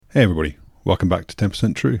Hey everybody, welcome back to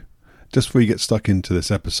 10% True. Just before you get stuck into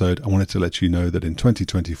this episode, I wanted to let you know that in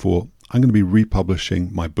 2024, I'm going to be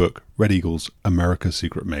republishing my book, Red Eagle's America's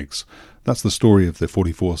Secret MiGs. That's the story of the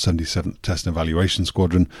 4477th Test and Evaluation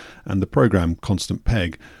Squadron and the program Constant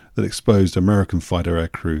Peg that exposed American fighter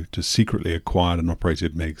aircrew to secretly acquired and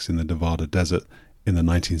operated MiGs in the Nevada desert in the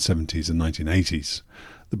 1970s and 1980s.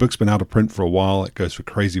 The book's been out of print for a while. It goes for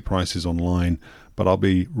crazy prices online, but I'll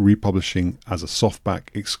be republishing as a softback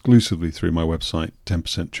exclusively through my website,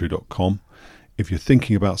 10percenttrue.com. If you're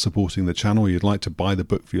thinking about supporting the channel or you'd like to buy the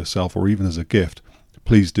book for yourself or even as a gift,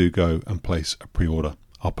 please do go and place a pre-order.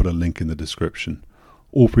 I'll put a link in the description.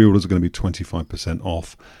 All pre-orders are going to be 25%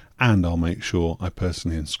 off, and I'll make sure I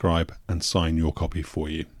personally inscribe and sign your copy for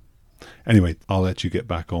you. Anyway, I'll let you get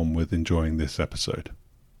back on with enjoying this episode.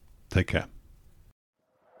 Take care.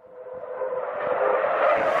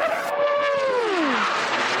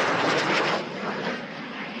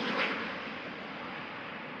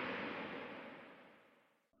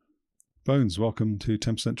 Bones, welcome to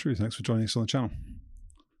 10% True. Thanks for joining us on the channel.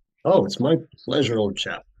 Oh, it's my pleasure, old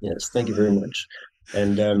chap. Yes, thank you very much.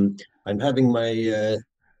 And I'm having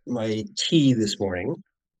my tea this morning,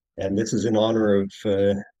 and this is in honor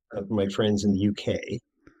of my friends in the UK.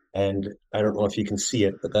 And I don't know if you can see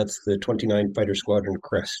it, but that's the 29 Fighter Squadron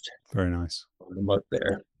crest Very nice. on the mug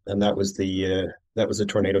there. And that was the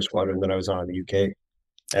Tornado Squadron that I was on in the UK.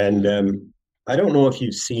 And I don't know if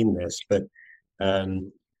you've seen this, but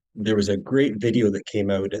there was a great video that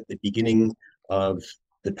came out at the beginning of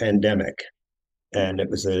the pandemic, and it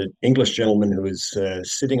was an English gentleman who was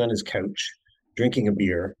sitting on his couch drinking a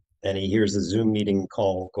beer, and he hears the Zoom meeting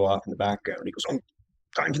call go off in the background. He goes, "Oh,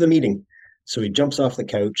 time for the meeting." So he jumps off the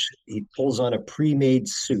couch, he pulls on a pre-made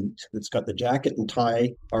suit that's got the jacket and tie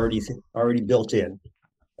already built in,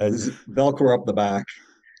 Velcro up the back,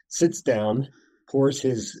 sits down, pours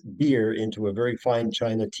his beer into a very fine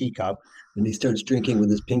china teacup, and he starts drinking with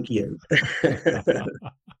his pinky out.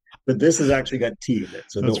 But this has actually got tea in it,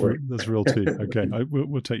 so don't worry. That's real tea. Okay,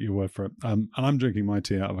 we'll take your word for it. And I'm drinking my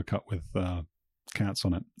tea out of a cup with cats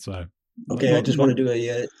on it. So okay, I just want to do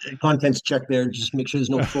a contents check there, just make sure there's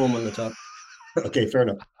no foam on the top. Okay, fair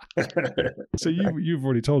enough. So you've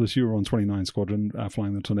already told us you were on 29 Squadron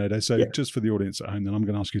flying the Tornado. So Yeah. just for the audience at home, then I'm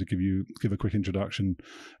going to ask you to give a quick introduction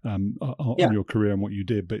on Yeah. your career and what you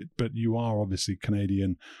did. But you are obviously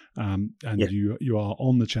Canadian, and Yeah. you are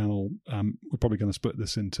on the channel. We're probably going to split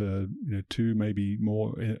this into two, maybe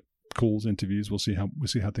more calls, interviews. We'll see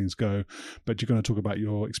how things go. But you're going to talk about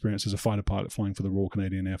your experience as a fighter pilot flying for the Royal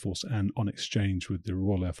Canadian Air Force and on exchange with the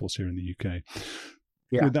Royal Air Force here in the UK.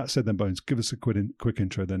 Yeah. With that said, then Bones, give us a quick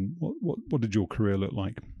intro. Then, what did your career look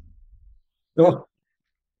like? Oh,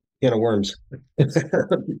 can of worms.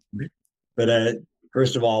 But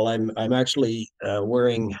first of all, I'm actually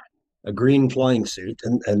wearing a green flying suit,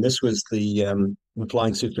 and this was the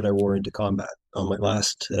flying suit that I wore into combat on my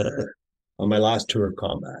last tour of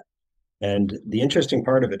combat. And the interesting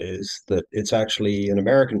part of it is that it's actually an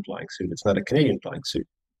American flying suit. It's not a Canadian flying suit.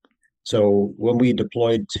 So when we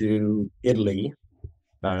deployed to Italy,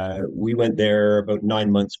 we went there about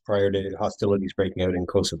 9 months prior to hostilities breaking out in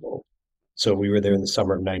Kosovo. So we were there in the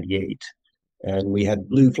summer of '98, and we had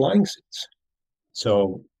blue flying suits.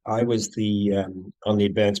 So I was on the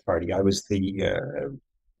advanced party. I was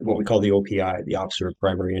what we call the OPI, the Officer of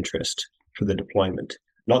Primary Interest for the deployment.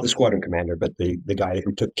 Not the squadron commander, but the guy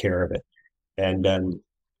who took care of it. And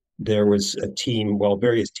there was a team,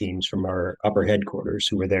 various teams from our upper headquarters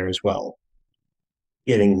who were there as well,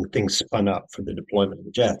 getting things spun up for the deployment of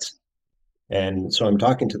the jets. And so I'm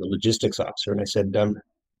talking to the logistics officer, and I said,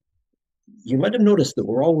 you might have noticed that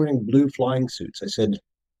we're all wearing blue flying suits. I said,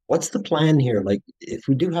 what's the plan here? Like, if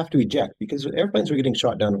we do have to eject, because airplanes were getting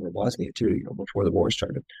shot down over Bosnia too, before the war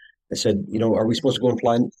started. I said, are we supposed to go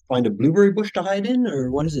and find a blueberry bush to hide in, or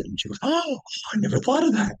what is it? And she goes, oh, I never thought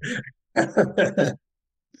of that.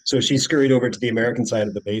 So she scurried over to the American side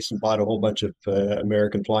of the base and bought a whole bunch of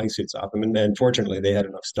American flying suits off them. And fortunately, they had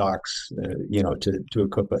enough stocks, to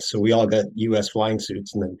equip us. So we all got U.S. flying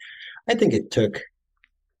suits. And then I think it took,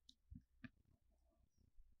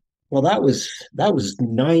 that was that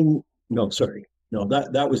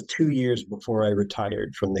was 2 years before I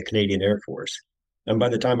retired from the Canadian Air Force. And by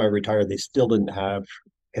the time I retired, they still didn't have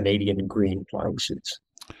Canadian green flying suits.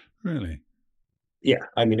 Really? Yeah,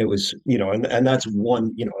 I mean, it was, and that's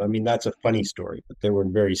one, that's a funny story, but there were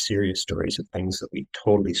very serious stories of things that we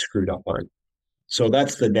totally screwed up on. So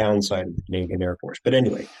that's the downside of the Canadian Air Force. But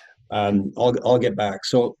anyway, I'll get back.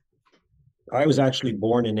 So I was actually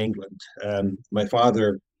born in England. My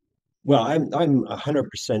father, I'm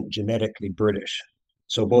 100% genetically British.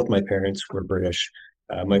 So both my parents were British.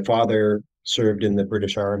 My father served in the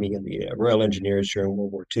British Army and the Royal Engineers during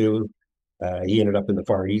World War II. He ended up in the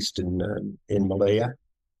Far East in Malaya,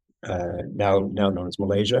 now known as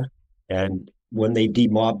Malaysia. And when they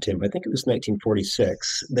demobbed him, I think it was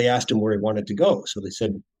 1946, they asked him where he wanted to go. So they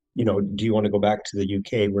said, do you want to go back to the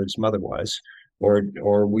UK where his mother was,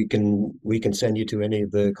 or we can send you to any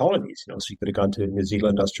of the colonies. So he could have gone to New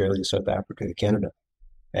Zealand, Australia, South Africa, Canada.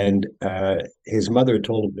 And his mother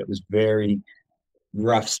told him it was very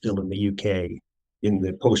rough still in the UK in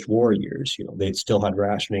the post-war years. They still had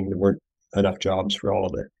rationing. There weren't enough jobs for all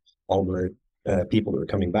the people that were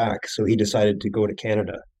coming back. So he decided to go to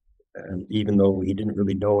Canada, even though he didn't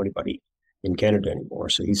really know anybody in Canada anymore.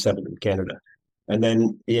 So he settled in Canada. And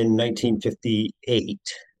then in 1958,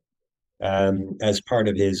 as part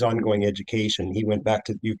of his ongoing education, he went back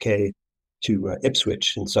to the UK to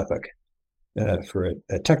Ipswich in Suffolk for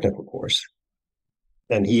a technical course.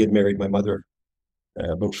 And he had married my mother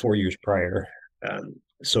about 4 years prior.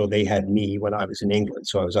 So they had me when I was in England.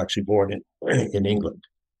 So I was actually born in England.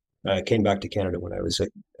 I came back to Canada when I was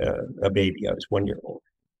a baby. I was 1 year old.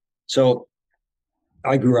 So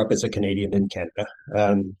I grew up as a Canadian in Canada.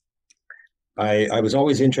 I was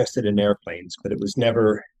always interested in airplanes, but it was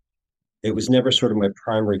never sort of my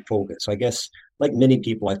primary focus. I guess, like many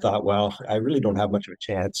people, I thought, well, I really don't have much of a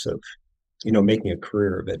chance of, making a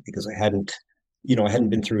career of it because I hadn't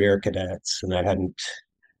been through air cadets and I hadn't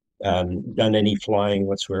done any flying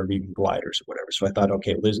whatsoever, even gliders or whatever. So I thought,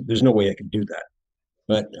 okay, well, there's no way I could do that.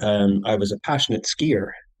 But I was a passionate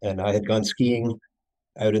skier, and I had gone skiing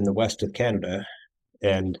out in the west of Canada,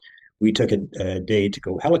 and we took a day to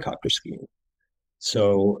go helicopter skiing.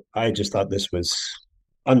 So I just thought this was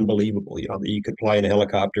unbelievable, that you could fly in a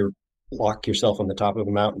helicopter, lock yourself on the top of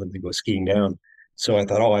a mountain, and then go skiing down. So I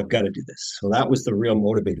thought, oh, I've got to do this. So that was the real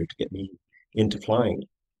motivator to get me into flying.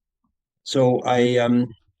 So I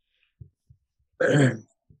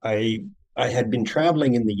I had been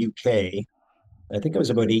traveling in the UK. I think I was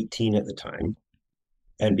about 18 at the time.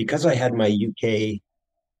 And because I had my UK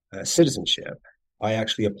citizenship, I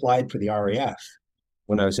actually applied for the RAF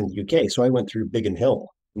when I was in the UK. So I went through Biggin Hill,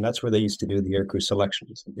 and that's where they used to do the aircrew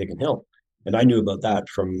selections in Biggin Hill. And I knew about that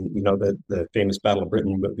from, the famous Battle of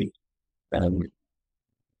Britain movie. Um,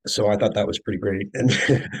 so I thought that was pretty great. And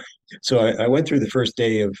so I went through the first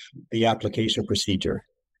day of the application procedure.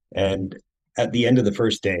 And at the end of the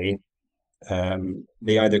first day,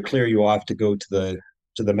 they either clear you off to go to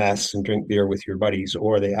the mess and drink beer with your buddies,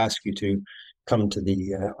 or they ask you to come to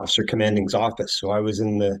the officer commanding's office. So I was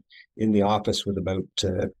in the office with about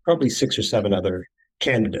probably 6 or 7 other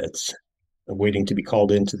candidates waiting to be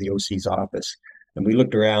called into the OC's office. And we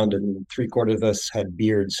looked around, and 3/4 of us had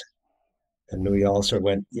beards. And we also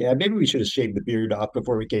went, yeah, maybe we should have shaved the beard off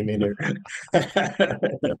before we came in here.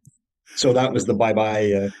 So that was the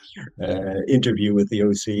bye-bye interview with the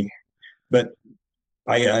OC. But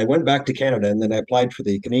I went back to Canada, and then I applied for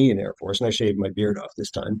the Canadian Air Force, and I shaved my beard off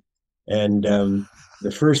this time. And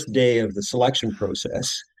the first day of the selection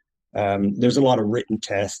process, there's a lot of written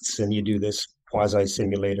tests, and you do this quasi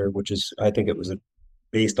simulator, which is, I think it was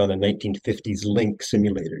based on a 1950s Link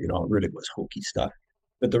simulator. It really was hokey stuff.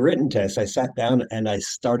 But the written test, I sat down and I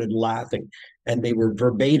started laughing, and they were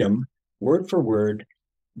verbatim, word for word,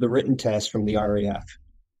 the written test from the RAF,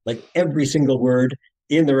 like every single word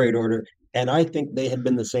in the right order. And I think they had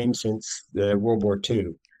been the same since World War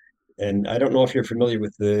II. And I don't know if you're familiar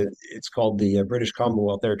with it's called the British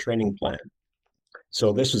Commonwealth Air Training Plan.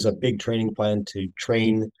 So this is a big training plan to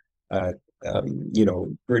train,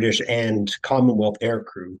 British and Commonwealth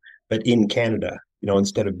aircrew, but in Canada,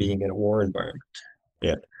 instead of being in a war environment.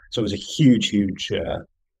 Yeah. So it was a huge, huge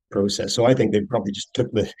process. So I think they probably just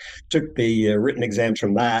took the written exams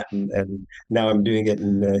from that, and now I'm doing it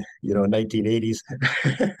in 1980s.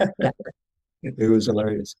 It was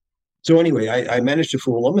hilarious. So anyway, I managed to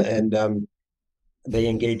fool them, and they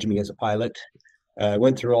engaged me as a pilot. I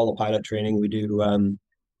went through all the pilot training. We do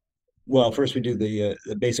first we do the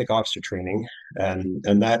basic officer training,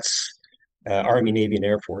 and that's Army, Navy, and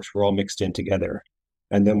Air Force. We're all mixed in together,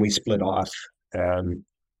 and then we split off.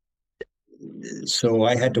 So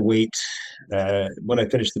I had to wait. When I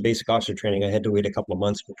finished the basic officer training, I had to wait a couple of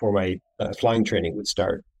months before my flying training would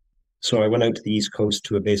start. So I went out to the East Coast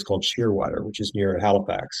to a base called Shearwater, which is near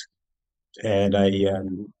Halifax, and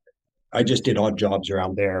I just did odd jobs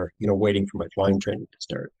around there, waiting for my flying training to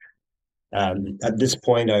start. At this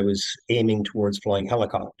point, I was aiming towards flying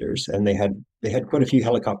helicopters, and they had quite a few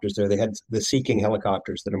helicopters there. They had the Sea King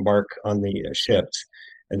helicopters that embark on the ships,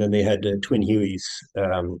 and then they had twin Hueys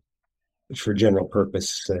for general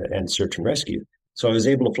purpose and search and rescue. So I was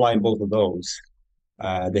able to fly in both of those.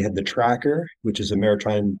 They had the Tracker, which is a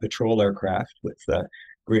maritime patrol aircraft with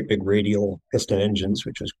great big radial piston engines,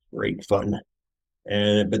 which was great fun.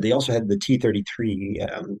 And but they also had the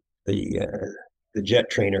T-33, the jet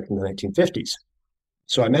trainer from the 1950s.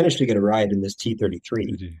 So I managed to get a ride in this T-33,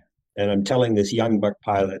 Did you? and I'm telling this young buck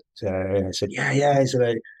pilot, I said, yeah. I said,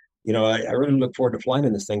 I really look forward to flying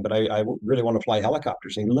in this thing, but I really want to fly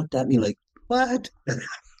helicopters. And he looked at me like, what?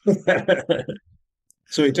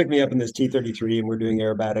 So he took me up in this T-33, and we're doing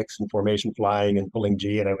aerobatics and formation flying and pulling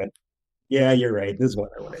G. And I went, yeah, you're right. This is what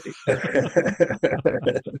I want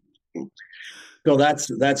to do. So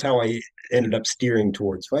that's how I ended up steering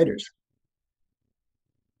towards fighters.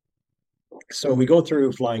 So we go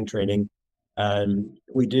through flying training, and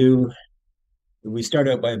we start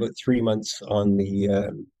out by about 3 months on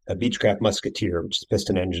the Beechcraft Musketeer, which is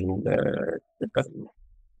piston engine,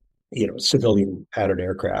 civilian patterned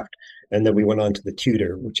aircraft, and then we went on to the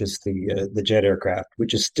Tudor, which is the jet aircraft,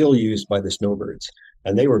 which is still used by the snowbirds,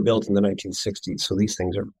 and they were built in the 1960s, so these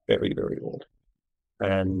things are very, very old.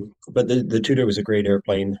 And but the Tudor was a great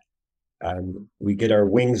airplane. We get our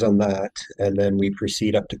wings on that, and then we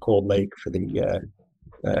proceed up to Cold Lake for the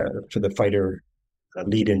fighter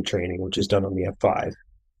lead-in training, which is done on the F-5.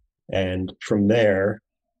 And from there,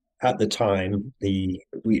 at the time, we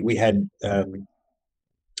had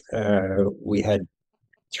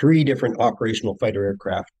three different operational fighter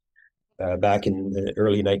aircraft back in the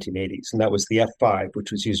early 1980s, and that was the F-5,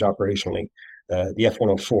 which was used operationally, the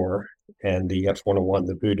F-104, and the F-101,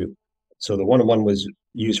 the Voodoo. So the 101 was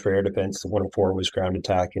used for air defense, the 104 was ground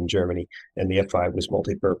attack in Germany, and the F-5 was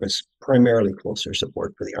multi-purpose, primarily close air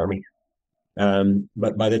support for the Army.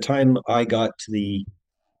 But by the time I got to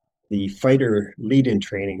the fighter lead-in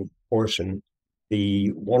training portion, the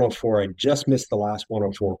 104, I just missed the last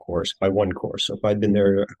 104 course by one course. So if I'd been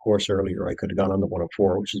there a course earlier, I could have gone on the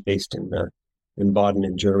 104, which is based in Baden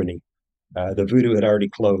in Germany. The Voodoo had already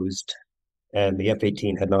closed, and the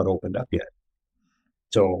F-18 had not opened up yet.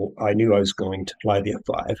 So I knew I was going to fly the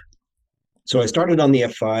F-5. So I started on the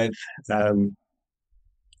F-5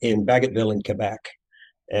 in Bagotville in Quebec.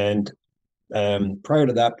 And prior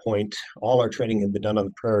to that point, all our training had been done on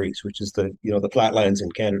the prairies, which is the flatlands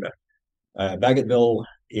in Canada. Bagotville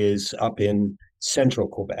is up in central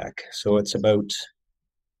Quebec, so it's about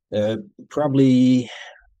probably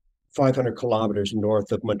 500 kilometers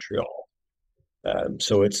north of Montreal.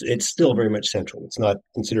 So it's still very much central. It's not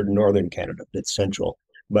considered northern Canada, but it's central.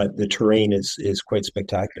 But the terrain is quite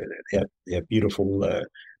spectacular. They have beautiful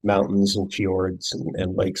mountains and fjords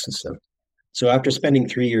and lakes and stuff. So after spending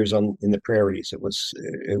 3 years in the prairies, it was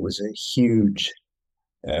a huge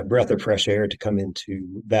breath of fresh air to come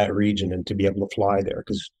into that region and to be able to fly there,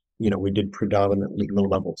 because we did predominantly low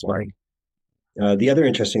level flying. The other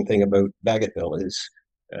interesting thing about Bagotville is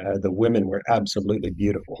the women were absolutely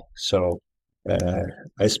beautiful. So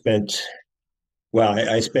I spent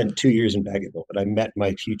 2 years in Bagotville, but I met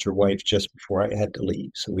my future wife just before I had to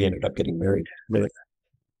leave, so we ended up getting married.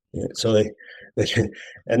 Yeah, so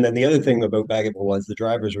and then the other thing about Bagotville was the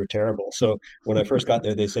drivers were terrible. So when I first got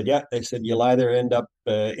there, they said you'll either end up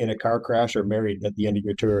in a car crash or married at the end of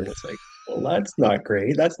your tour. And it's like, well, that's not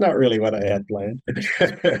great. That's not really what I had planned. But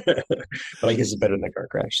I guess it's better than a car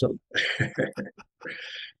crash.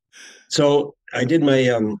 So I did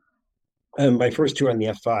my first tour on the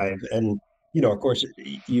F-5, and of course,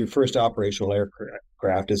 your first operational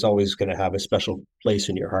aircraft is always going to have a special place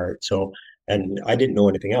in your heart. So, and I didn't know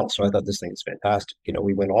anything else, so I thought this thing is fantastic.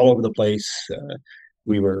 We went all over the place.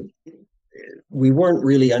 We weren't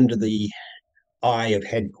really under the eye of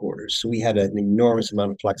headquarters, so we had an enormous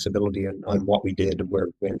amount of flexibility on what we did and where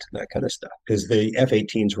we went and that kind of stuff, because the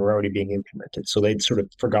F-18s were already being implemented, so they'd sort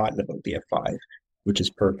of forgotten about the F-5, which is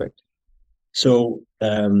perfect. So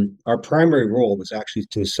our primary role was actually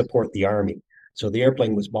to support the Army. So the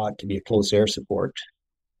airplane was bought to be a close air support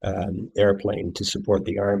airplane to support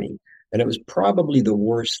the Army. And it was probably the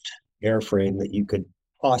worst airframe that you could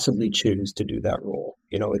possibly choose to do that role.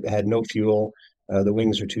 It had no fuel. The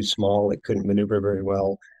wings were too small. It couldn't maneuver very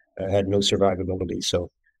well. Had no survivability.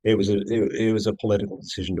 So it was a political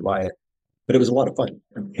decision to buy it. But it was a lot of fun.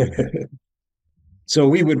 So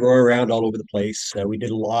we would roar around all over the place. We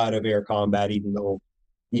did a lot of air combat, even though,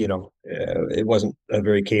 it wasn't a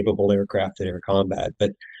very capable aircraft at air combat.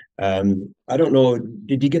 But I don't know.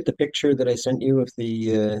 Did you get the picture that I sent you of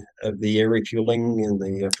the air refueling and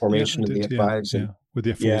the formation of the F-5s? Yeah, with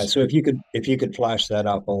the F-4s. Yeah. So if you could flash that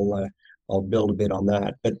up, I'll build a bit on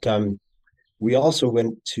that. But we also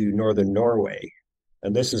went to northern Norway,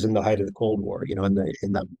 and this is in the height of the Cold War. In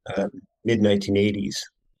the mid 1980s.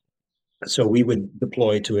 So we would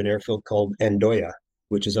deploy to an airfield called Andøya,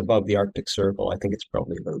 which is above the Arctic Circle. I think it's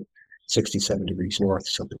probably about 67 degrees north,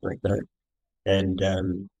 something like that. And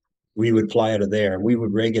we would fly out of there, and we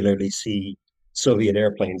would regularly see Soviet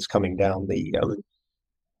airplanes coming down the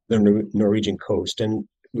Norwegian coast. And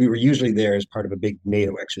we were usually there as part of a big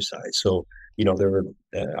NATO exercise. So, there were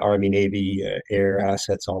Army, Navy, air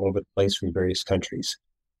assets all over the place from various countries.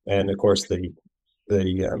 And of course,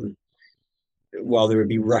 well, there would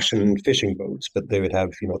be Russian fishing boats, but they would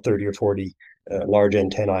have, 30 or 40 large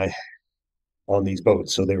antennae on these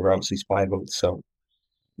boats. So they were obviously spy boats. So,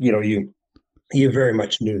 you very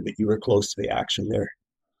much knew that you were close to the action there.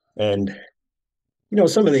 And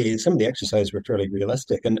some of the exercises were fairly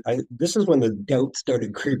realistic. And this is when the doubt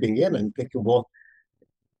started creeping in and thinking, well,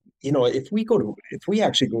 if we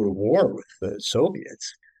actually go to war with the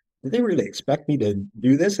Soviets, did they really expect me to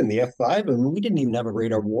do this in the F-5? I mean, we didn't even have a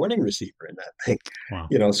radar warning receiver in that thing.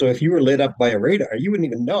 Wow. So if you were lit up by a radar, you wouldn't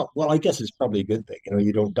even know. Well, I guess it's probably a good thing.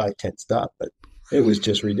 You don't die tensed up, but it was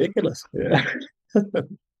just ridiculous. Yeah.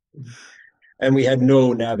 And we had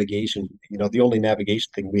no navigation. The only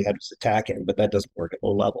navigation thing we had was attack-in, but that doesn't work at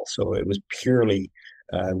low level. So it was purely,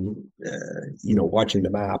 watching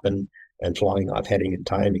the map and flying off heading and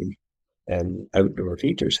timing and outdoor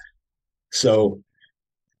features. So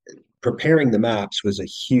preparing the maps was a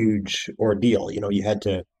huge ordeal. You had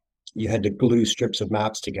to glue strips of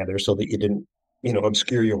maps together so that you didn't,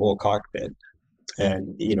 obscure your whole cockpit.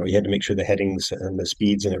 And, you had to make sure the headings and the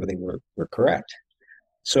speeds and everything were correct.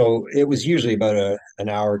 So it was usually about an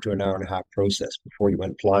hour to an hour and a half process before you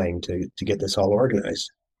went flying to get this all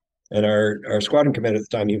organized. And our squadron commander at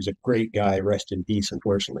the time, he was a great guy, rest in peace,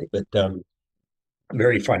 unfortunately, but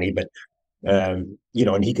very funny, but, and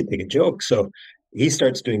he could take a joke. So he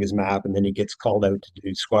starts doing his map, and then he gets called out to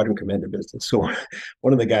do squadron commander business. So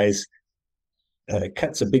one of the guys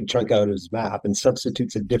cuts a big chunk out of his map and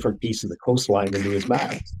substitutes a different piece of the coastline into his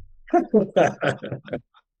map.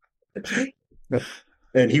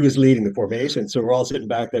 And he was leading the formation. So we're all sitting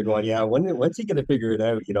back there going, yeah, when's he going to figure it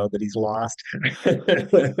out, that he's lost?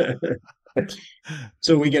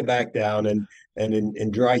 So we get back down, and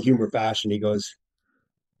in dry humor fashion, he goes,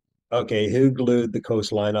 okay, who glued the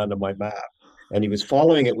coastline onto my map? And he was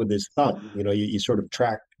following it with his thumb. You sort of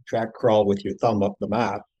track crawl with your thumb up the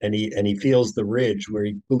map, and he feels the ridge where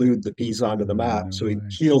he glued the piece onto the map. No so way.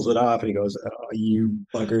 He peels it off, and he goes, oh, you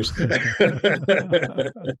buggers.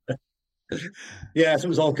 Yeah, so it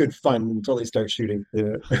was all good fun until they start shooting.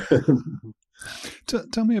 Yeah.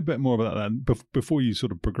 Tell me a bit more about that before you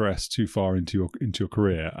sort of progress too far into your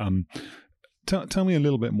career. Tell me a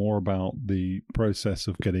little bit more about the process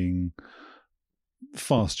of getting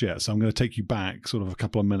fast jets. I'm going to take you back sort of a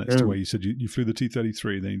couple of minutes to where you said you flew the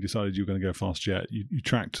T-33, then you decided you were going to go fast jet. You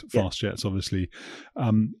tracked fast jets, obviously.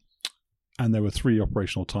 And there were 3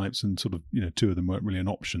 operational types, and sort of, 2 of them weren't really an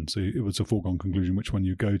option. So it was a foregone conclusion which one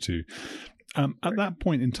you go to. At that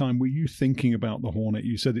point in time, were you thinking about the Hornet?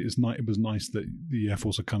 You said it was nice that the Air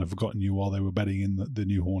Force had kind of forgotten you while they were bedding in the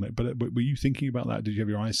new Hornet. But were you thinking about that? Did you have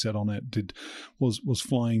your eyes set on it? Was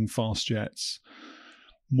flying fast jets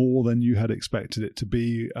more than you had expected it to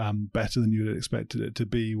be, better than you had expected it to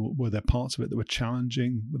be? Were there parts of it that were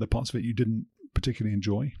challenging? Were there parts of it you didn't particularly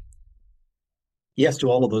enjoy? Yes to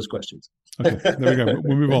all of those questions. Okay, there we go.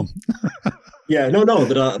 We'll move on. Yeah, no,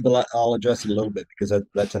 but I'll address it a little bit because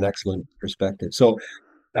that's an excellent perspective. So,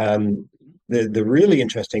 the really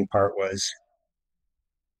interesting part was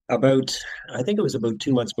I think it was about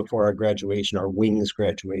 2 months before our graduation, our wings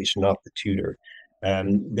graduation off the tutor.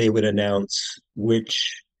 They would announce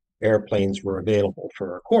which airplanes were available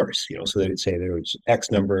for our course. So they would say there was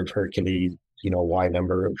X number of Hercules, Y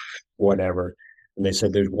number of whatever. And they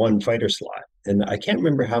said there's 1 fighter slot. And I can't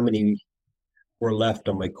remember how many were left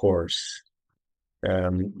on my course,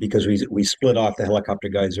 because we split off the helicopter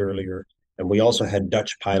guys earlier, and we also had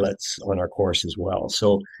Dutch pilots on our course as well.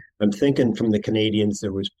 So I'm thinking from the Canadians,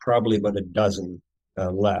 there was probably about a dozen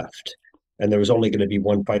left, and there was only going to be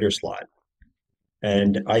 1 fighter slot.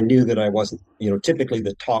 And I knew that I wasn't, typically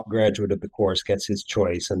the top graduate of the course gets his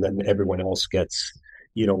choice, and then everyone else gets,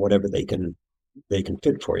 whatever they can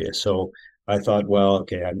fit for you. So I thought, well,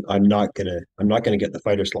 okay, I'm not gonna get the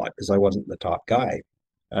fighter slot because I wasn't the top guy.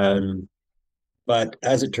 But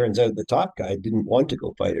as it turns out, the top guy didn't want to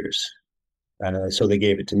go fighters, so they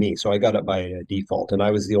gave it to me. So I got it by default, and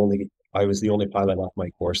I was the only pilot off my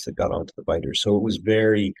course that got onto the fighters. So it was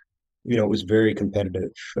very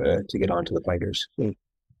competitive to get onto the fighters.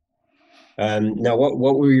 Now,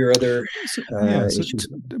 what were your other issues?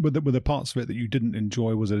 Were the parts of it that you didn't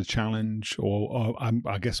enjoy? Was it a challenge, or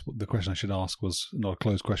I guess the question I should ask was not a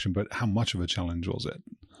closed question, but how much of a challenge was it?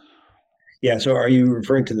 Yeah. So, are you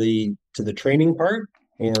referring to the training part?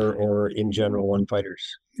 or in general on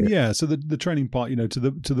fighters? Yeah, so the training part, to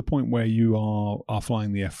the point where you are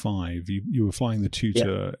flying the F-5, you were flying the Yeah.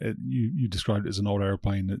 Tutor. You described it as an old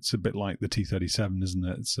airplane. It's a bit like the T-37, isn't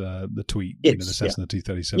it? It's the Tweet, the Yeah. Cessna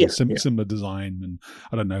T-37, Yeah. similar design, and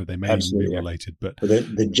I don't know, they may even be Absolutely. Yeah. related, but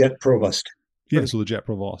The Jet Provost. yeah, so the Jet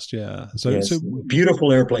Provost, yeah. Yes,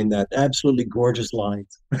 beautiful airplane. That absolutely gorgeous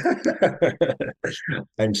lines.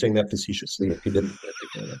 I'm saying that facetiously. If you didn't,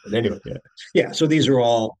 but anyway, yeah, yeah. So these are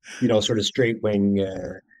all sort of straight wing,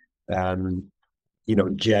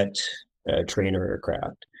 jet trainer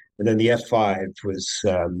aircraft, and then the F-5 was.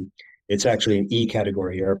 It's actually an E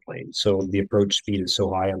category airplane, so the approach speed is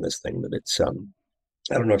so high on this thing that it's.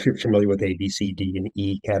 I don't know if you're familiar with A, B, C, D, and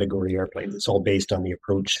E category airplanes. It's all based on the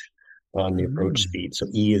approach speed. So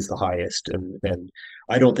E is the highest, and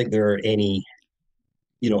I don't think there are any,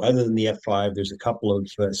 other than the F-5. There's a couple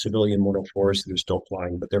of civilian 104s that are still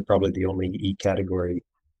flying, but they're probably the only E category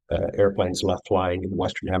airplanes left flying in the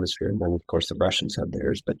Western Hemisphere. And then, of course, the Russians have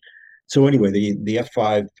theirs. But so anyway, the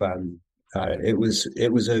F-5, it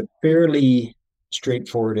was a fairly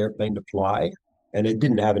straightforward airplane to fly, and it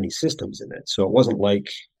didn't have any systems in it, so it wasn't like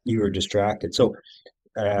you were distracted. So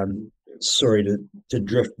sorry to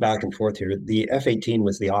drift back and forth here. The F-18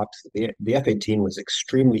 was the opposite. The F-18 was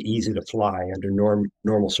extremely easy to fly under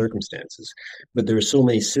normal circumstances, but there were so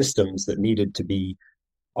many systems that needed to be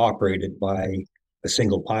operated by a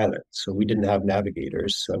single pilot. So we didn't have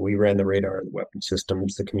navigators. So we ran the radar, the weapon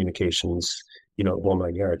systems, the communications, the whole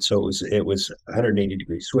 9 yards. So it was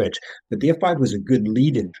 180-degree switch. But the F-5 was a good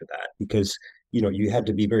lead-in for that because you had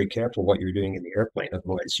to be very careful what you're doing in the airplane,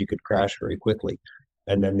 otherwise you could crash very quickly.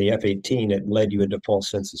 And then the F-18, it led you into a false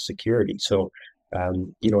sense of security. So,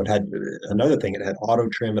 it had another thing, it had auto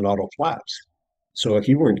trim and auto flaps. So if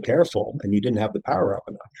you weren't careful and you didn't have the power up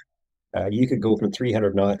enough, you could go from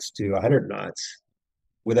 300 knots to 100 knots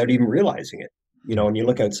without even realizing it. And you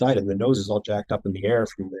look outside and the nose is all jacked up in the air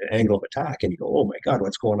from the angle of attack, and you go, oh my God,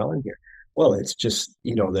 what's going on here? Well, it's just,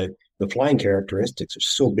 the flying characteristics are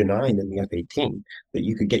so benign in the F-18 that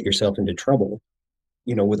you could get yourself into trouble,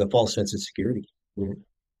 with a false sense of security.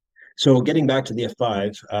 So getting back to the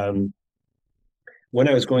F-5, when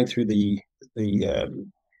I was going through the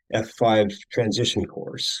F-5 transition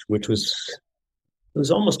course, which was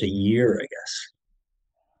almost a year, I guess.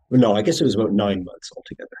 No, I guess it was about 9 months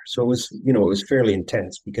altogether. So it was fairly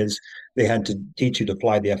intense because they had to teach you to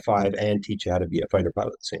fly the F-5 and teach you how to be a fighter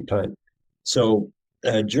pilot at the same time. So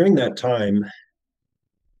during that time,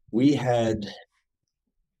 we had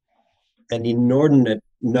an inordinate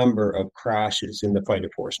number of crashes in the fighter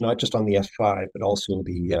force, not just on the F-5, but also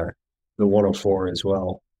the 104 as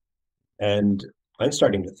well. And I'm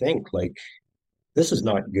starting to think, like, this is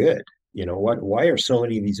not good. Why are so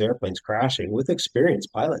many of these airplanes crashing with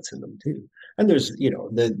experienced pilots in them too? And there's,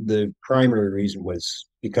 the primary reason was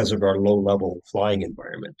because of our low level flying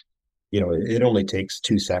environment. It only takes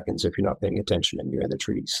 2 seconds if you're not paying attention and you're in the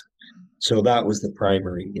trees. So that was the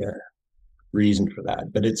primary reason for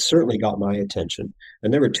that. But it certainly got my attention.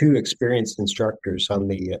 And there were 2 experienced instructors on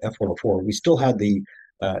the F-104. We still had the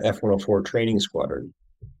F-104 training squadron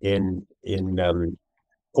in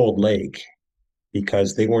Cold Lake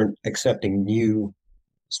because they weren't accepting new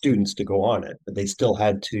students to go on it, but they still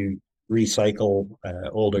had to recycle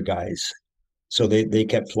older guys. So they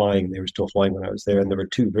kept flying. They were still flying when I was there. And there were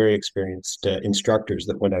 2 very experienced instructors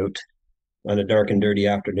that went out on a dark and dirty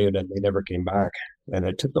afternoon, and they never came back. And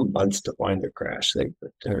it took them months to find their crash.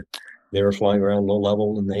 They were flying around low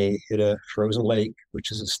level, and they hit a frozen lake,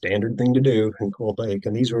 which is a standard thing to do in Cold Lake.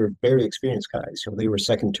 And these were very experienced guys. They were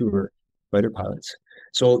second tour fighter pilots.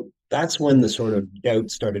 So that's when the sort of doubt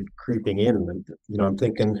started creeping in. And, I'm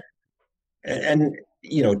thinking, and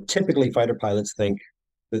typically fighter pilots think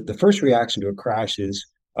that the first reaction to a crash is,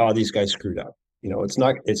 oh, these guys screwed up. It's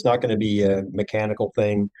not going to be a mechanical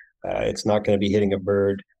thing. It's not going to be hitting a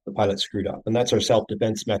bird. The pilot screwed up. And that's our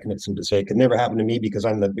self-defense mechanism to say, it could never happen to me because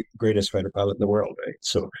I'm the greatest fighter pilot in the world, right?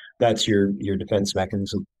 So that's your defense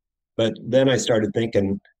mechanism. But then I started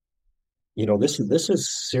thinking, this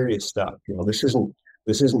is serious stuff. This isn't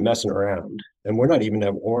messing around. And we're not even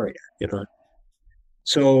at war yet,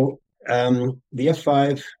 So the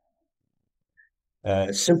F-5,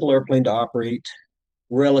 simple airplane to operate,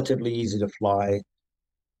 relatively easy to fly,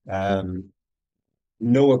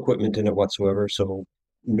 no equipment in it whatsoever. So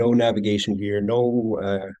no navigation gear, no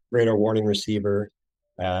radar warning receiver.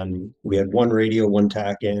 We had 1 radio, 1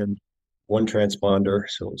 TACAN, 1 transponder.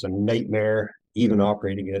 So it was a nightmare even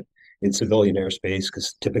operating it in civilian airspace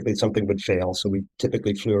because typically something would fail. So we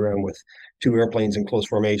typically flew around with 2 airplanes in close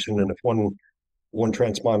formation. And if one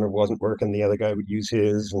transponder wasn't working, the other guy would use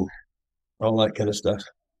his. And all that kind of stuff.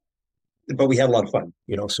 But we had a lot of fun,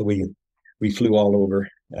 so we flew all over.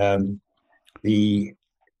 Um, the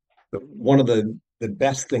One of the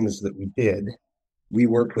best things that we did, we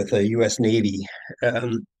worked with a U.S. Navy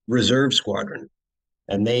reserve squadron,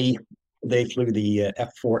 and they flew the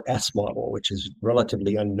F-4S model, which is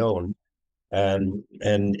relatively unknown. And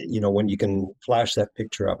when you can flash that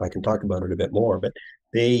picture up, I can talk about it a bit more. But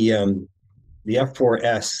they the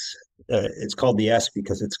F-4S, it's called the S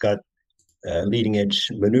because it's got leading edge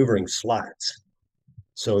maneuvering slats.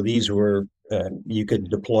 So these were you could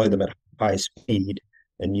deploy them at high speed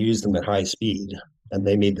and use them at high speed, and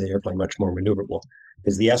they made the airplane much more maneuverable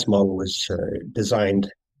because the S model was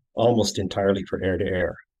designed almost entirely for air to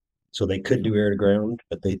air. So they could do air to ground,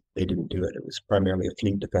 but they didn't do it. It was primarily a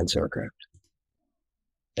fleet defense aircraft.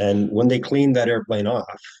 And when they cleaned that airplane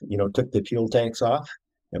off, took the fuel tanks off,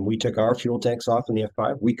 and we took our fuel tanks off in the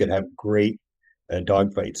F-5, we could have great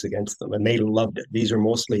dogfights against them. And they loved it. These are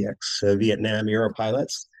mostly ex-Vietnam era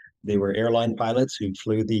pilots. They were airline pilots who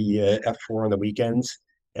flew the F-4 on the weekends,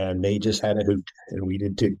 and they just had a hoot, and we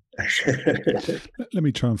did too. Let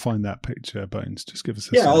me try and find that picture, Bones. Just give us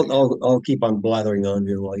a yeah. sec. I'll keep on blathering on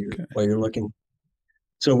here while you're looking.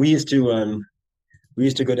 So we used to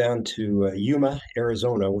go down to Yuma,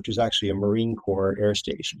 Arizona, which is actually a Marine Corps air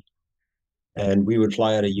station, and we would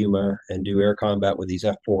fly out of Yuma and do air combat with these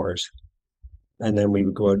F-4s, and then we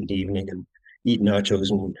would go out in the evening and eat nachos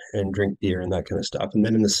and drink beer and that kind of stuff. And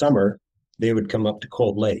then in the summer, they would come up to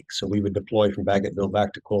Cold Lake. So we would deploy from Baggetville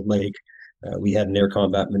back to Cold Lake. We had an air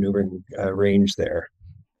combat maneuvering range there.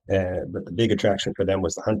 But the big attraction for them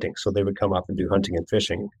was the hunting. So they would come up and do hunting and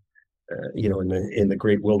fishing, in the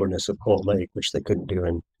great wilderness of Cold Lake, which they couldn't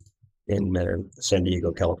do in San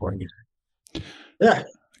Diego, California. Yeah.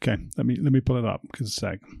 Okay, let me pull it up because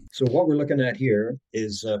So what we're looking at here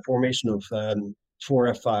is a formation of 4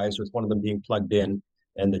 F-5s, with one of them being plugged in,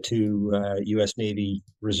 and the two U.S. Navy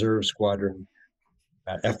Reserve Squadron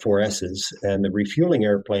F-4Ss. And the refueling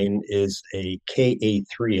airplane is a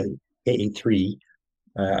KA-3.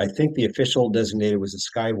 I think the official designator was a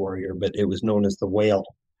Sky Warrior, but it was known as the Whale.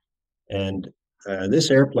 And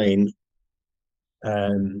this airplane,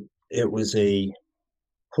 it was a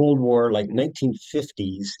Cold War, like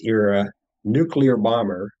 1950s era nuclear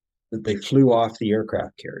bomber that they flew off the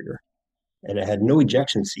aircraft carrier, and it had no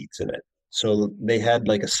ejection seats in it. So they had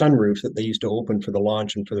like a sunroof that they used to open for the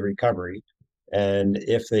launch and for the recovery. And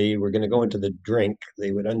if they were going to go into the drink,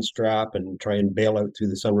 they would unstrap and try and bail out through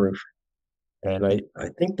the sunroof. And I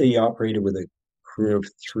think they operated with a crew of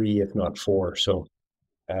 3, if not 4. So,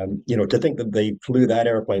 to think that they flew that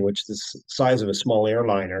airplane, which is the size of a small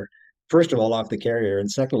airliner, first of all, off the carrier, and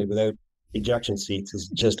secondly, without ejection seats, is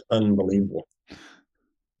just unbelievable.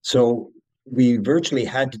 So we virtually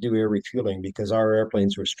had to do air refueling because our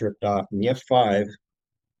airplanes were stripped off. And the F-5,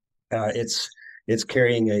 it's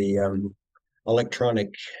carrying a electronic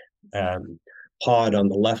pod on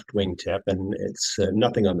the left wingtip, and it's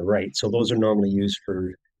nothing on the right. So those are normally used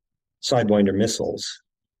for Sidewinder missiles.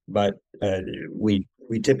 But we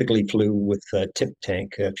typically flew with tip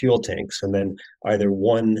tank fuel tanks, and then either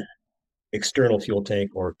one external fuel tank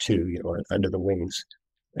or 2, under the wings.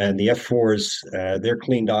 And the F-4s, they're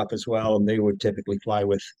cleaned off as well, and they would typically fly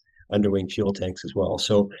with underwing fuel tanks as well.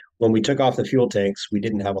 So when we took off the fuel tanks, we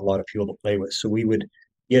didn't have a lot of fuel to play with. So we would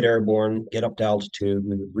get airborne, get up to altitude,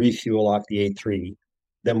 we would refuel off the A3,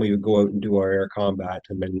 then we would go out and do our air combat,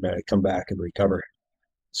 and then come back and recover.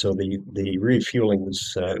 So the refueling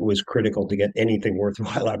was critical to get anything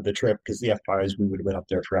worthwhile out of the trip, because the F-5s, we would have been up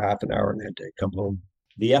there for half an hour and had to come home.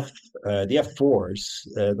 The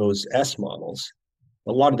F-4s, those S models,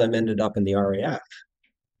 a lot of them ended up in the RAF.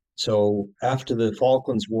 So after the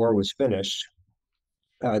Falklands War was finished,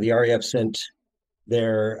 the RAF sent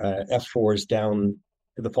their F-4s down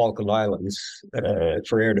to the Falkland Islands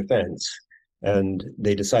for air defense, and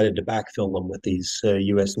they decided to backfill them with these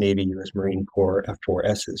U.S. Navy, U.S. Marine Corps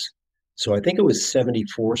F-4Ss. So I think it was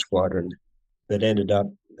 74 Squadron that ended up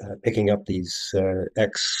picking up these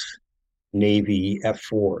ex-Navy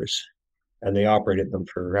F-4s, and they operated them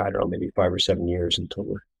for, I don't know, maybe 5 or 7 years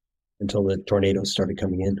until the tornadoes started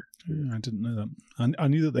coming in. Yeah, I didn't know that. I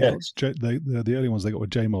knew that they got the early ones they got were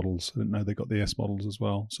J models. I didn't know they got the S models as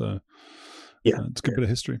well. So it's a good bit of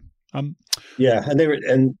history. And they were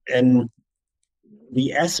and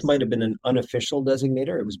the S might have been an unofficial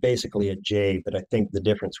designator. It was basically a J, but I think the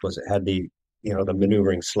difference was it had the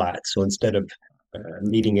maneuvering slats. So instead of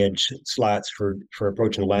leading edge slats for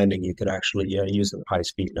approach and landing, you could actually use them at high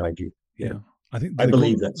speed and IG. Yeah. I think I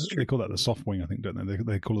believe that's true. they call that the soft wing. I think, don't they?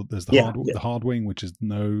 They call it, there's Yeah, the hard wing, which is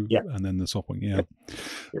no, yeah, and then the soft wing. Yeah. yeah,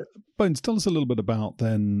 yeah. Bones, tell us a little bit about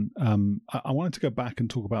then. I wanted to go back and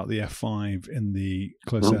talk about the F-5 in the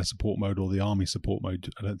close air support mode or the Army support mode.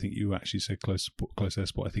 I don't think you actually said close air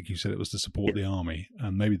support. I think you said it was to support the Army,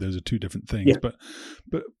 and maybe those are two different things. Yeah.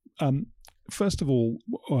 But first of all,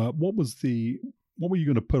 what were you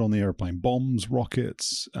going to put on the airplane? Bombs,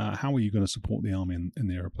 rockets? How are you going to support the Army in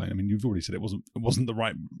the airplane? I mean, you've already said it wasn't the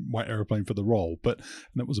right airplane for the role, but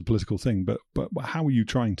that was a political thing. But how are you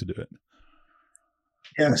trying to do it?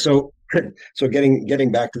 Yeah, so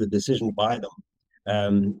getting back to the decision to buy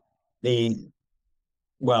them, they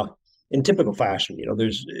well, in typical fashion,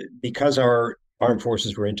 there's because our armed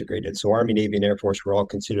forces were integrated, so Army, Navy, and Air Force were all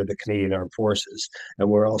considered the Canadian Armed Forces, and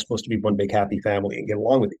we're all supposed to be one big happy family and get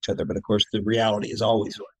along with each other. But of course, the reality is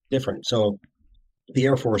always different. So the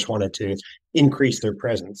Air Force wanted to increase their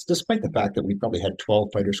presence, despite the fact that we probably had 12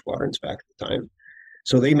 fighter squadrons back at the time.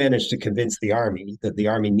 So they managed to convince the Army that the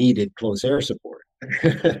Army needed close air support.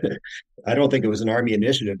 I don't think it was an Army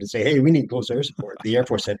initiative to say, hey, we need close air support. The Air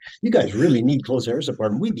Force said, you guys really need close air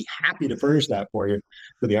support, and we'd be happy to furnish that for you.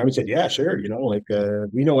 So the Army said, yeah, sure. We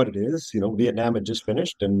know what it is. Vietnam had just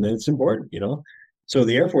finished, and it's important, So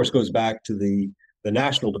the Air Force goes back to the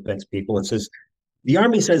national defense people and says, the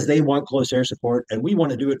Army says they want close air support, and we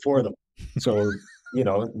want to do it for them. So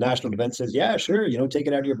national defense says, yeah, sure, take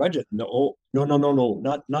it out of your budget. No, not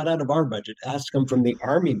out of our budget. It has to come from the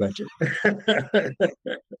Army budget.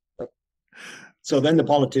 So then the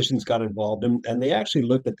politicians got involved, and they actually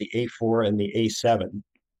looked at the A4 and the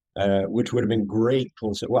A7, which would have been great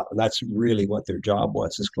close. Well, that's really what their job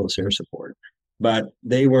was, is close air support. But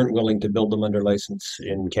they weren't willing to build them under license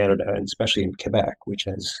in Canada, and especially in Quebec, which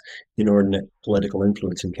has inordinate political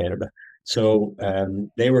influence in Canada. So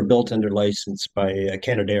they were built under license by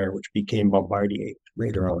Canadair, which became Bombardier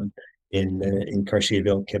later on in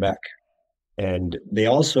Cartierville, Quebec. And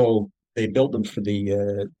they built them for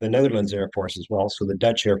the Netherlands Air Force as well. So the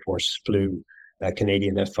Dutch Air Force flew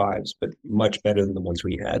Canadian F-5s, but much better than the ones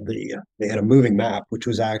we had. They had a moving map, which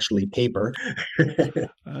was actually paper.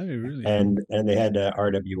 Oh, really? And they had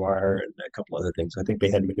RWR and a couple other things. I think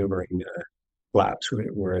they had maneuvering flaps,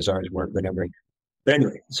 whereas ours weren't maneuvering. But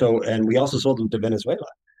anyway, and we also sold them to Venezuela.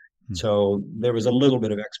 So there was a little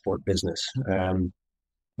bit of export business.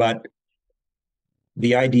 But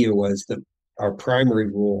the idea was that our primary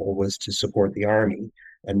role was to support the Army,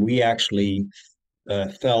 and we actually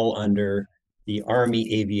fell under the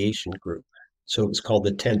Army Aviation Group. So it was called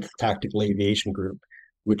the 10th Tactical Aviation Group,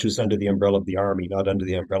 which was under the umbrella of the Army, not under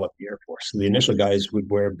the umbrella of the Air Force. So the initial guys would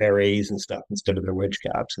wear berets and stuff instead of their wedge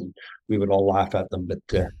caps, and we would all laugh at them, but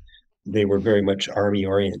they were very much Army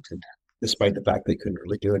oriented, despite the fact they couldn't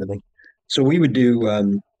really do anything. So we would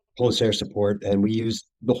do close air support, and we used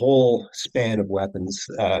the whole span of weapons,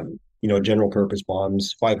 general purpose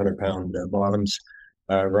bombs, 500-pound bottoms,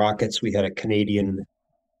 rockets. We had a Canadian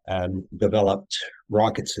developed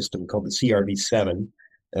rocket system called the CRV-7,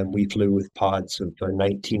 and we flew with pods of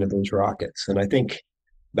 19 of those rockets. And I think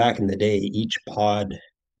back in the day, each pod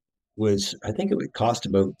I think it would cost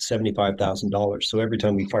about $75,000. So every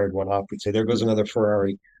time we fired one off, we'd say, there goes another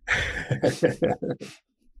Ferrari.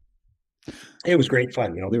 It was great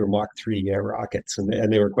fun. They were Mach 3 rockets,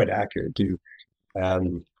 and they were quite accurate too.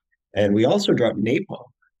 And we also dropped napalm,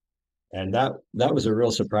 and that was a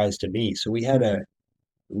real surprise to me. So we had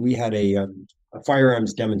a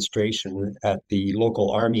firearms demonstration at the local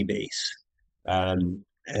Army base,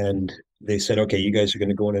 and they said, okay, you guys are going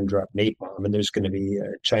to go in and drop napalm, and there's going to be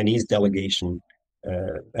a Chinese delegation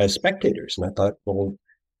as spectators. And I thought, well,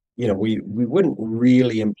 we wouldn't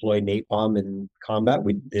really employ napalm in combat.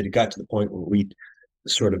 It got to the point where we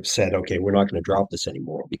sort of said, okay, we're not going to drop this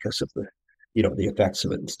anymore because of the effects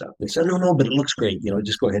of it and stuff. They said, no, but it looks great.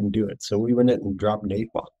 Just go ahead and do it. So we went in and dropped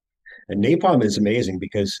napalm. And napalm is amazing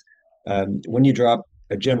because when you drop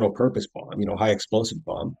a general purpose bomb, high explosive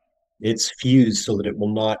bomb, it's fused so that it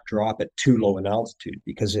will not drop at too low an altitude,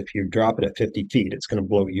 because if you drop it at 50 feet, it's going to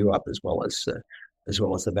blow you up as well as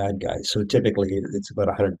the bad guys. So typically it's about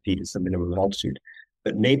 100 feet is the minimum altitude.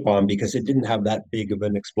 But napalm, because it didn't have that big of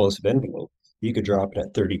an explosive envelope, you could drop it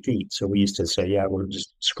at 30 feet. So we used to say, yeah, we'll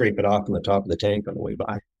just scrape it off on the top of the tank on the way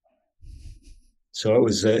by. So it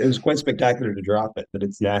was quite spectacular to drop it, but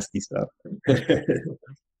it's nasty stuff.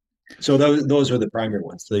 So those are the primary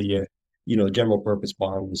ones. The general purpose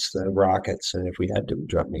bombs, rockets, and if we had to, we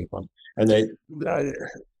drop napalm. And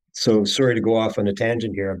so sorry to go off on a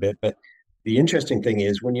tangent here a bit, but the interesting thing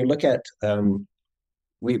is when you look at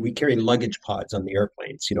we carry luggage pods on the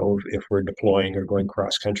airplanes, if we're deploying or going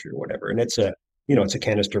cross country or whatever, and it's it's a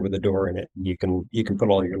canister with a door in it. And you can put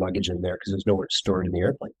all your luggage in there because there's nowhere to store it in the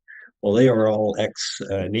airplane. Well, they are all ex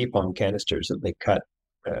napalm canisters that they cut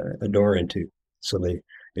a door into, so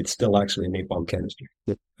it's still actually a napalm canister.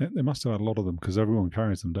 They must have had a lot of them because everyone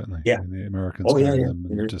carries them, don't they? Yeah. I mean, the Americans Oh yeah, carry yeah. them,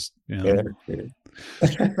 and just Yeah.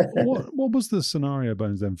 What was the scenario,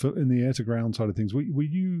 Bones, then, for in the air to ground side of things? Were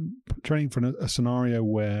you training for a scenario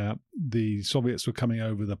where the Soviets were coming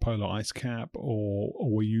over the polar ice cap, or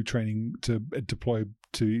were you training to deploy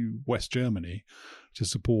to West Germany to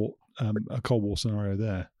support a Cold War scenario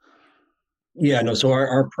there? Yeah, no. So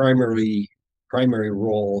our primary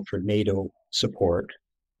role for NATO support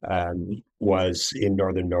was in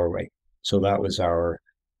northern Norway. So that was our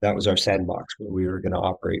sandbox where we were going to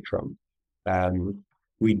operate from.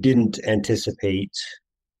 We didn't anticipate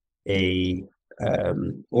a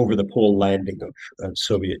over the pole landing of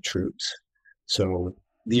Soviet troops. So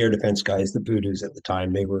the air defense guys, the Voodoos at the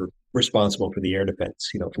time, they were responsible for the air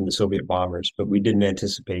defense, from the Soviet bombers, but we didn't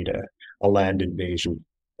anticipate a land invasion.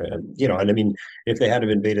 And I mean, if they had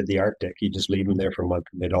invaded the Arctic, you just leave them there for a month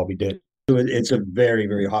and they'd all be dead. So it's a very,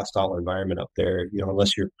 very hostile environment up there,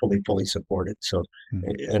 unless you're fully supported. So,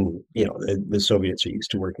 and the Soviets are used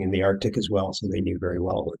to working in the Arctic as well, so they knew very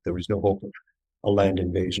well that there was no hope of a land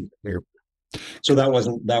invasion here. So that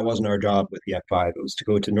wasn't our job with the F-5. It was to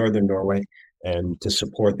go to northern Norway and to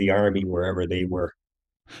support the army wherever they were.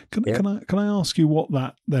 Can I ask you what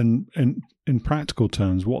that then, in practical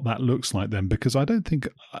terms, what that looks like then? Because I don't think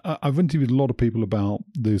I've interviewed a lot of people about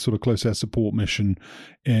the sort of close air support mission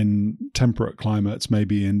in temperate climates,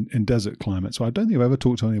 maybe in desert climates. So I don't think I've ever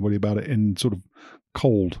talked to anybody about it in sort of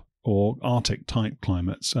cold or Arctic type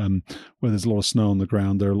climates, where there's a lot of snow on the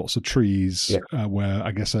ground. There are lots of trees where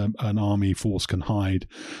I guess an army force can hide.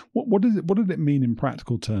 What did it mean in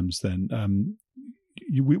practical terms then?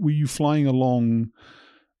 Were you flying along?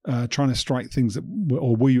 Trying to strike things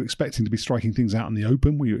or were you expecting to be striking things out in the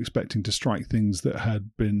open? Were you expecting to strike things that had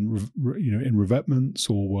been, in revetments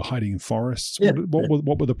or were hiding in forests? Yeah.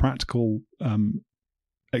 What were the practical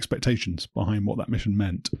expectations behind what that mission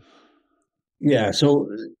meant? Yeah, so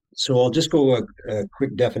I'll just go a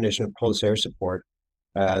quick definition of close air support,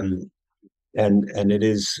 and it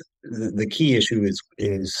is the key issue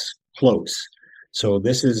is close. So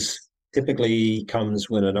this is typically comes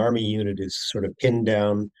when an army unit is sort of pinned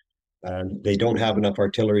down, and they don't have enough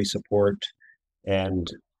artillery support,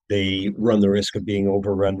 and they run the risk of being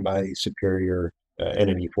overrun by superior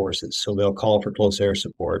enemy forces. So they'll call for close air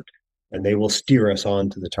support, and they will steer us on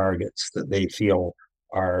to the targets that they feel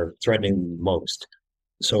are threatening most.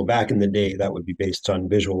 So back in the day, that would be based on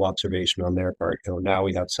visual observation on their part. Now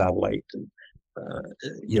we have satellite and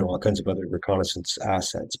all kinds of other reconnaissance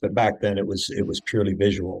assets. But back then, it was purely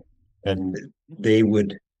visual. And they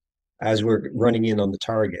would, as we're running in on the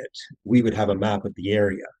target, we would have a map of the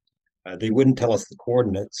area. They wouldn't tell us the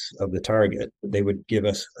coordinates of the target, but they would give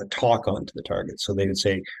us a talk onto the target. So they would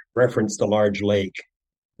say, reference the large lake,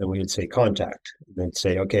 and we would say contact. And they'd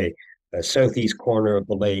say, okay, southeast corner of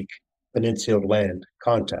the lake, peninsula of land,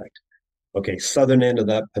 contact. Okay, southern end of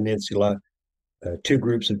that peninsula, two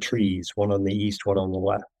groups of trees, one on the east, one on the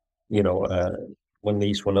left. One on the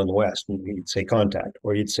east, one on the west, and you'd say contact,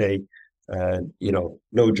 or you'd say,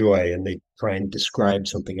 no joy, and they try and describe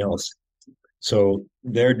something else. So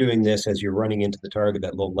they're doing this as you're running into the target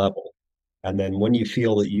at low level. And then when you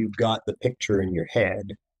feel that you've got the picture in your head,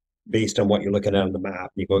 based on what you're looking at on the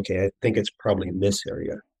map, you go, okay, I think it's probably in this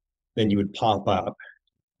area. Then you would pop up,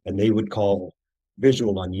 and they would call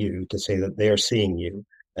visual on you to say that they're seeing you.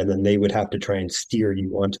 And then they would have to try and steer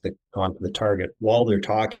you onto the target while they're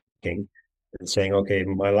talking, and saying, okay,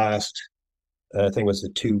 my last thing was the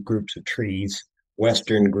two groups of trees,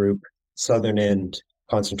 western group, southern end,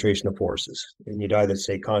 concentration of forces. And you'd either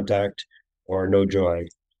say contact or no joy.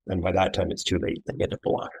 And by that time, it's too late. They get to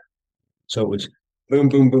block. So it was boom,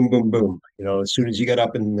 boom, boom, boom, boom. As soon as you got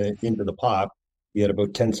up into the pop, you had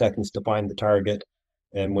about 10 seconds to find the target.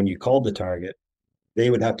 And when you called the target, they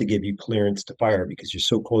would have to give you clearance to fire because you're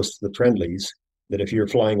so close to the friendlies that if you're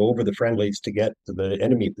flying over the friendlies to get to the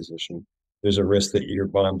enemy position, there's a risk that your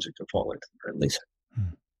bombs are to fall into the friendlies.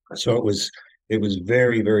 So it was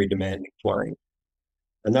very, very demanding flying.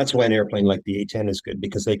 And that's why an airplane like the A-10 is good,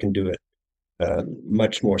 because they can do it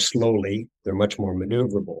much more slowly. They're much more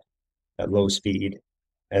maneuverable at low speed.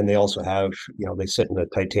 And they also have, they sit in a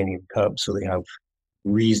titanium cub, so they have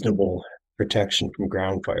reasonable protection from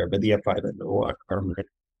ground fire. But the F-5 had no armor.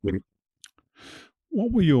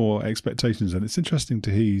 What were your expectations? And it's interesting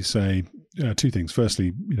to hear you say two things.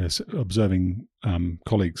 Firstly, observing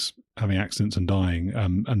colleagues having accidents and dying,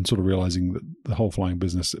 and sort of realizing that the whole flying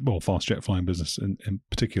business, well, fast jet flying business in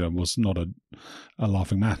particular, was not a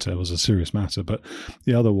laughing matter. It was a serious matter. But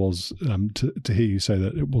the other was to hear you say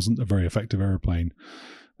that it wasn't a very effective aeroplane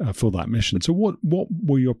for that mission. So what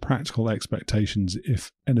were your practical expectations,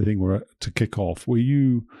 if anything, were to kick off? Were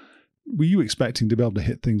you expecting to be able to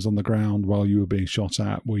hit things on the ground while you were being shot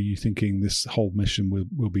at? Were you thinking this whole mission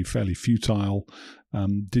will be fairly futile?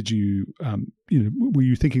 Did you, were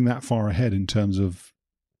you thinking that far ahead in terms of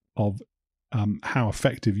how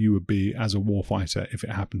effective you would be as a warfighter if it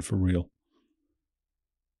happened for real?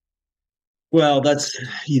 Well, that's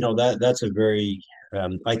that's a very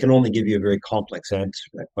I can only give you a very complex answer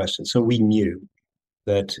to that question. So we knew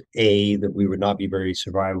that A, that we would not be very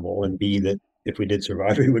survivable, and B, that if we did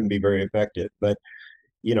survive, we wouldn't be very effective. But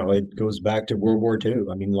it goes back to World War II.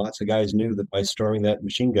 I mean, lots of guys knew that by storming that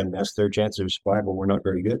machine gun nest, their chances of survival were not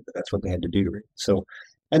very good, but that's what they had to do. Right? So,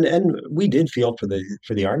 and we did feel for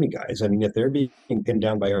the Army guys. I mean, if they're being pinned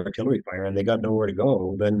down by artillery fire and they got nowhere to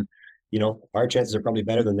go, then our chances are probably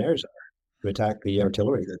better than theirs are to attack the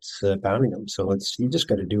artillery that's pounding them. So you just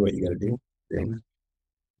got to do what you got to do. Yeah.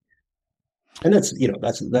 And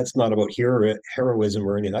that's not about heroism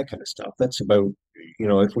or any of that kind of stuff. That's about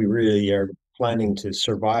if we really are planning to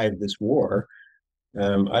survive this war,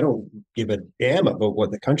 I don't give a damn about what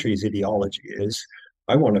the country's ideology is.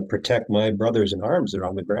 I want to protect my brothers in arms that are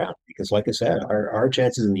on the ground because, like I said, our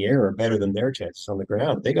chances in the air are better than their chances on the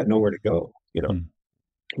ground. They got nowhere to go.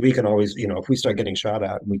 We can always, if we start getting shot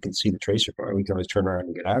at and we can see the tracer fire, we can always turn around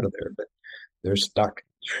and get out of there. But they're stuck.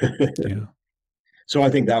 Yeah. So I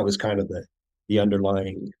think that was kind of the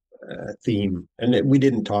underlying theme, and we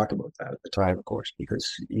didn't talk about that at the time, of course, because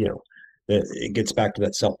it gets back to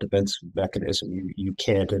that self-defense mechanism. You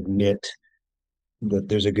can't admit that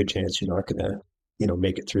there's a good chance you're not going to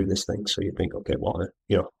make it through this thing. So you think, okay, well,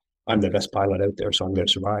 I'm the best pilot out there, so I'm going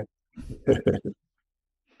to survive.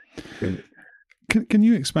 Can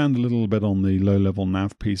you expand a little bit on the low-level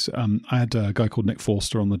nav piece? I had a guy called Nick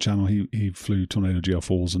Forster on the channel. He flew Tornado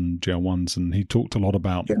GL4s and GL1s, and he talked a lot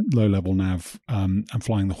about low-level nav and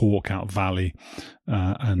flying the Hawk out Valley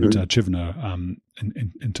and Chivno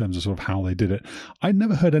in terms of sort of how they did it. I'd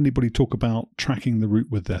never heard anybody talk about tracking the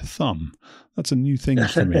route with their thumb. That's a new thing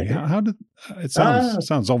for me. How did it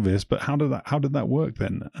sounds obvious, but how did that work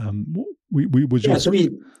then?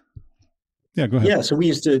 Yeah, go ahead. Yeah, so we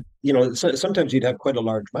used to, sometimes you'd have quite a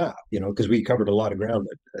large map, because we covered a lot of ground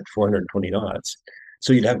at 420 knots.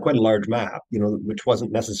 So you'd have quite a large map, which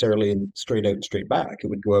wasn't necessarily in straight out and straight back. It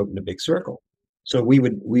would go out in a big circle. So we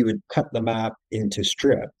would cut the map into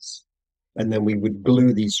strips, and then we would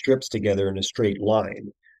glue these strips together in a straight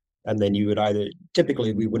line. And then you would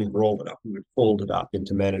typically we wouldn't roll it up, we would fold it up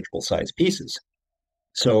into manageable size pieces.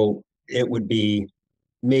 So it would be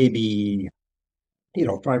maybe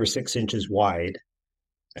 5 or 6 inches wide,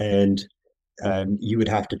 and you would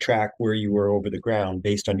have to track where you were over the ground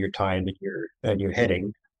based on your time and your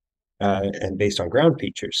heading, and based on ground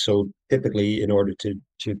features. So typically, in order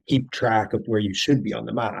to keep track of where you should be on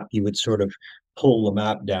the map, you would sort of pull the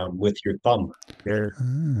map down with your thumb there,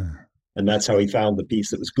 and that's how he found the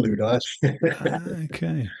piece that was glued on.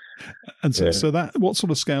 Okay. And so that, what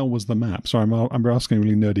sort of scale was the map? Sorry, I'm asking a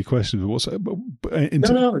really nerdy question, because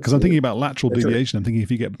I'm thinking about lateral deviation. I'm thinking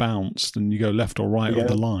if you get bounced and you go left or right of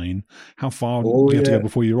the line, how far do you have to go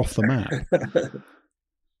before you're off the map?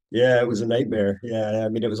 Yeah, it was a nightmare. Yeah, I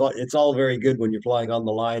mean, it's all very good when you're flying on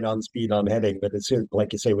the line, on speed, on heading, but it's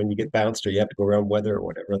like you say, when you get bounced or you have to go around weather or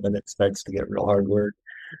whatever, then it starts to get real hard work.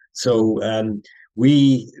 So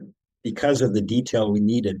because of the detail we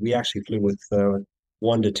needed, we actually flew with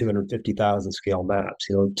 1 to 250,000 scale maps.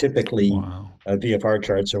 Typically VFR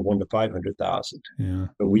charts are 1 to 500,000. Yeah.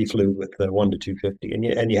 But we flew with 1 to 250,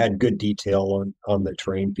 and you had good detail on the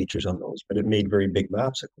terrain features on those, but it made very big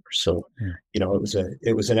maps, of course. So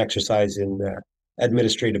it was an exercise in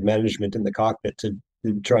administrative management in the cockpit to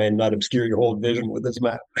try and not obscure your whole vision with this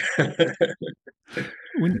map.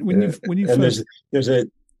 when you first...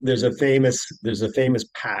 there's a famous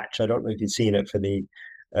patch. I don't know if you've seen it for the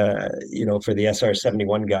for the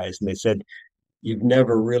SR-71 guys, and they said, "You've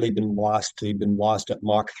never really been lost till you've been lost at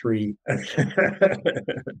Mach 3."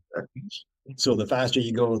 So the faster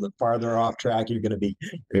you go, the farther off track you're going to be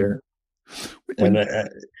here. And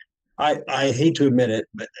I hate to admit it,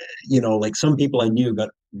 but like some people I knew got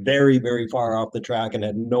very, very far off the track and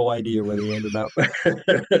had no idea where they ended up.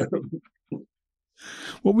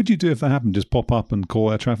 What would you do if that happened? Just pop up and call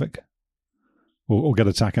air traffic, or get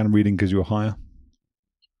a TACAN reading because you were higher?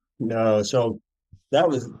 No, so that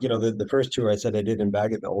was the first tour I said I did in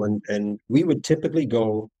Bagotville, and we would typically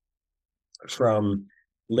go from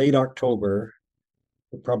late October,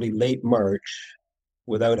 probably late March,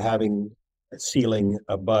 without having a ceiling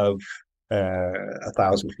above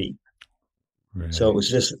 1,000 feet. So Really?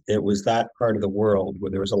 it was that part of the world where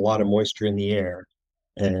there was a lot of moisture in the air,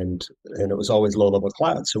 and it was always low level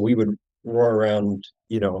clouds. So we would roar around,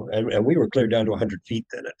 and we were cleared down to 100 feet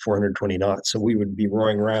then at 420 knots. So we would be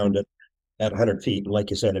roaring around at 100 feet. And like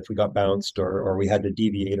you said, if we got bounced or we had to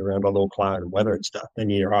deviate around a low cloud and weather and stuff, then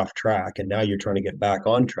you're off track. And now you're trying to get back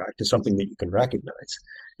on track to something that you can recognize.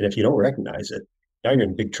 And if you don't recognize it, now you're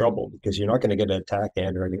in big trouble because you're not going to get an attack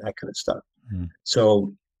end or any of that kind of stuff. Mm.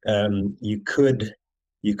 So you could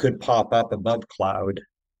pop up above cloud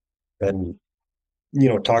and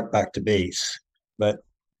talk back to base, but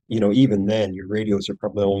even then your radios are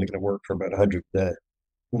probably only going to work for about 100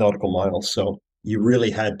 nautical miles. So you really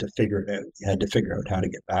had to figure it out. You had to figure out how to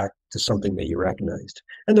get back to something that you recognized.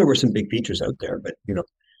 And there were some big features out there, but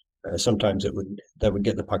sometimes that would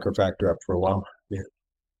get the pucker factor up for a while. Yeah.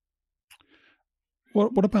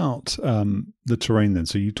 What about the terrain then?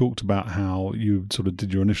 So you talked about how you sort of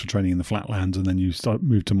did your initial training in the flatlands, and then you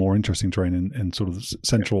moved to more interesting terrain in sort of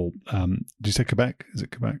central. Did you say Quebec? Is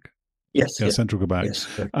it Quebec? Yes. Yeah, central Quebec. Yes.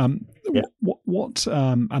 Yeah. What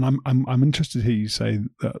and I'm interested to hear you say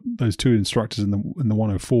that those two instructors in the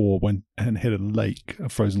 104 went and hit a lake, a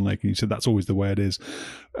frozen lake, and you said that's always the way it is.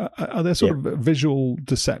 Are there sort of visual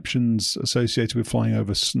deceptions associated with flying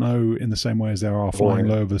over snow in the same way as there are flying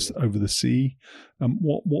low over the sea?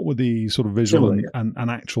 What were the sort of visual and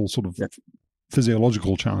actual sort of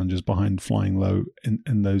physiological challenges behind flying low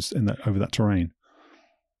over that terrain?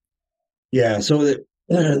 Yeah, so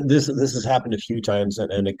this has happened a few times,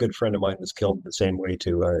 and a good friend of mine was killed the same way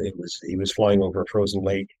too. He was flying over a frozen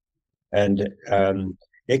lake, and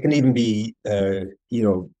it can even be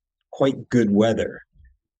quite good weather.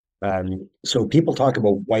 So people talk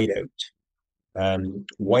about whiteout.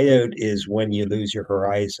 Whiteout is when you lose your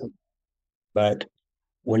horizon, but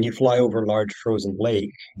when you fly over a large frozen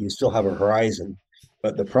lake, you still have a horizon.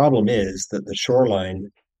 But the problem is that the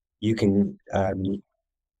shoreline, you can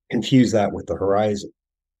confuse that with the horizon.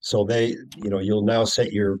 So you'll now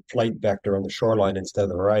set your flight vector on the shoreline instead of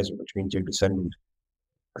the horizon, which means you're descending.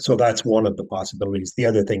 So that's one of the possibilities. The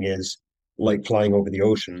other thing is, like flying over the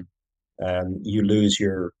ocean, you lose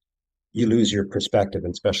your perspective,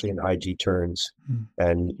 especially in high G turns,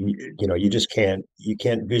 and you just can't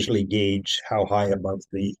visually gauge how high above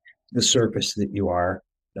the surface that you are.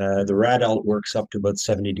 The rad alt works up to about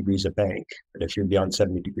 70 degrees a bank, but if you're beyond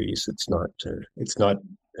 70 degrees, it's not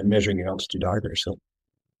measuring your altitude either. So,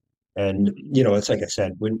 and it's like I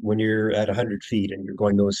said, when you're at 100 feet and you're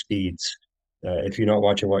going those speeds, if you're not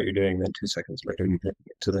watching what you're doing, then 2 seconds later you get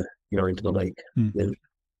to the into the lake. Yeah.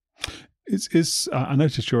 I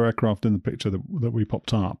noticed your aircraft in the picture that we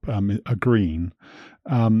popped up are green,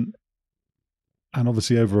 and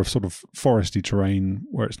obviously over a sort of foresty terrain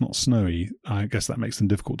where it's not snowy. I guess that makes them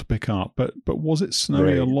difficult to pick up. But was it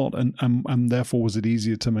snowy a lot, and therefore was it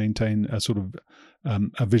easier to maintain a sort of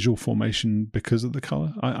a visual formation because of the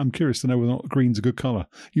colour? I'm curious to know whether or not green's a good colour.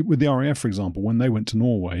 With the RAF, for example, when they went to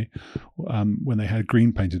Norway, when they had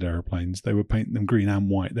green painted aeroplanes, they would paint them green and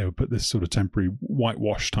white. They would put this sort of temporary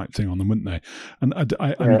whitewash type thing on them, wouldn't they? And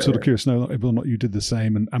I'm sort of curious to know whether or not you did the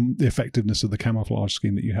same, and the effectiveness of the camouflage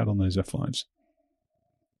scheme that you had on those F5s.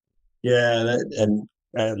 Yeah, and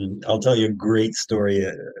I'll tell you a great story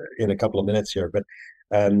in a couple of minutes here. But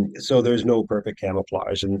so there's no perfect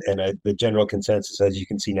camouflage, and the general consensus, as you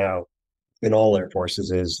can see now, in all air forces,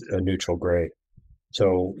 is a neutral gray.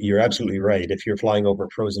 So you're absolutely right. If you're flying over a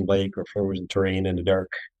frozen lake or frozen terrain in a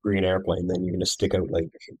dark green airplane, then you're going to stick out like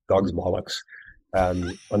dog's bollocks.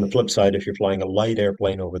 On the flip side, if you're flying a light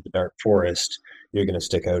airplane over the dark forest, you're going to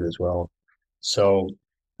stick out as well. So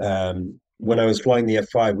when I was flying the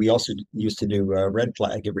F5, we also used to do red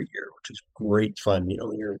flag every year, which was great fun.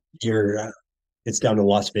 It's down to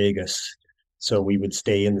Las Vegas, so we would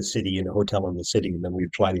stay in the city in a hotel in the city, and then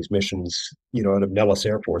we'd fly these missions, out of Nellis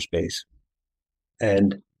Air Force Base.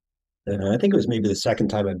 And I think it was maybe the second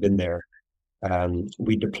time I've been there.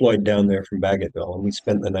 We deployed down there from Bagotville, and we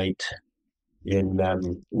spent the night in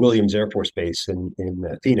Williams Air Force Base in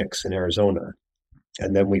Phoenix in Arizona,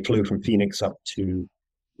 and then we flew from Phoenix up to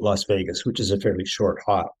Las Vegas, which is a fairly short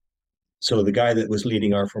hop. So the guy that was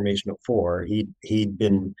leading our formation of 4, he'd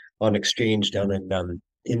been on exchange down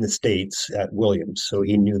in the States at Williams, so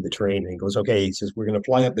he knew the terrain. And he goes, okay, he says, we're going to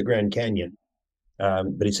fly up the Grand Canyon,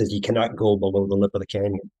 but he says you cannot go below the lip of the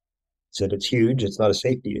canyon. He said it's huge, it's not a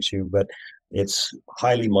safety issue, but it's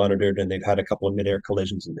highly monitored, and they've had a couple of mid-air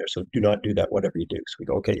collisions in there, so do not do that, whatever you do. So we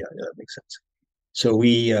go, okay, yeah, that makes sense. So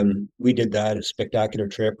we did that, a spectacular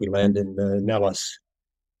trip. We landed in Nellis.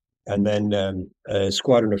 And then a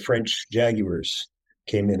squadron of French Jaguars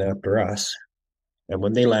came in after us. And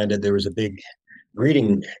when they landed, there was a big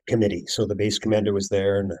greeting committee. So the base commander was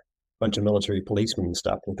there and a bunch of military policemen and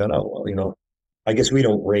stuff. And thought, oh, well, I guess we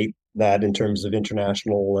don't rate that in terms of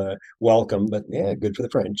international welcome, but yeah, good for the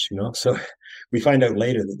French. So we find out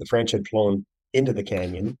later that the French had flown into the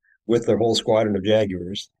canyon with their whole squadron of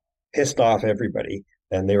Jaguars, pissed off everybody,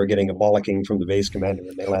 and they were getting a bollocking from the base commander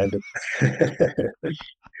when they landed.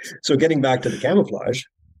 So getting back to the camouflage,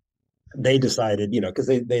 they decided, because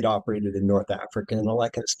they'd operated in North Africa and all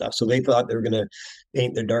that kind of stuff. So they thought they were going to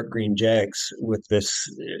paint their dark green Jags with this,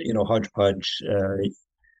 hodgepodge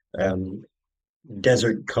um,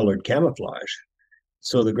 desert colored camouflage.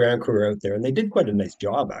 So the ground crew were out there and they did quite a nice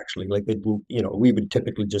job, actually. Like we would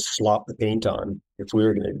typically just slop the paint on if we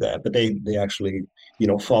were going to do that. But they actually,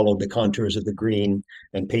 followed the contours of the green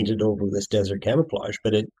and painted over this desert camouflage,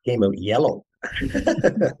 but it came out yellow.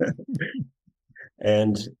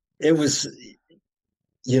 And it was,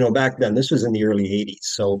 back then, this was in the early 80s.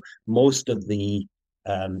 So most of the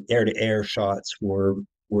air-to-air shots were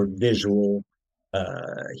visual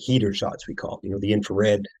heater shots, we call it, the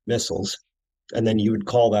infrared missiles. And then you would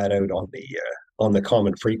call that out on the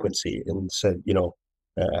common frequency and said,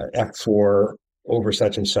 F4 over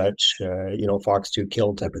such and such, Fox 2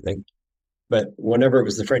 kill type of thing. But whenever it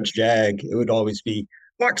was the French Jag, it would always be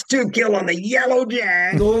Fox 2 kill on the yellow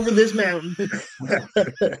Jag over this mountain.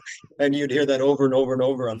 And you'd hear that over and over and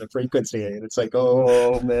over on the frequency. And it's like,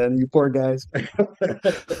 oh, man, you poor guys.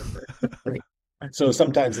 So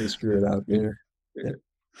sometimes they screw it up. Yeah.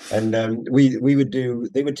 And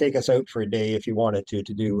they would take us out for a day if you wanted to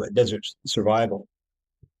do desert survival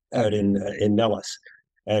out in Nellis.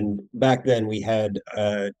 And back then we had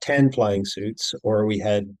tan flying suits, or we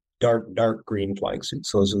had dark green flying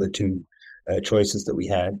suits. Those are the two choices that we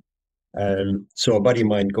had. So a buddy of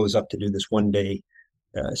mine goes up to do this 1 day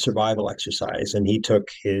survival exercise, and he took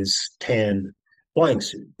his tan flying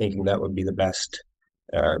suit, thinking that would be the best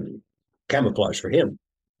camouflage for him.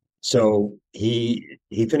 So he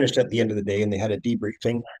finished at the end of the day, and they had a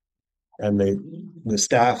debriefing, and the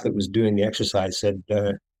staff that was doing the exercise said,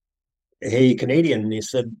 "Hey, Canadian," and he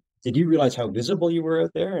said, "Did you realize how visible you were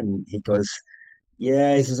out there?" And he goes,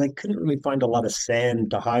 "Yeah," he says, "I couldn't really find a lot of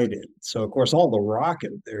sand to hide in. So of course all the rock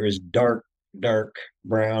out there is dark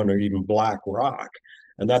brown or even black rock,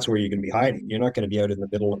 and that's where you're going to be hiding. You're not going to be out in the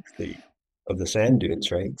middle of the sand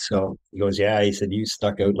dunes, right?" So he goes, "Yeah," he said, "You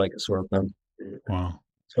stuck out like a sore thumb." Wow.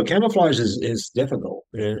 So camouflage is difficult.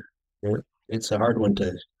 Yeah. It's a hard one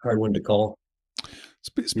to call.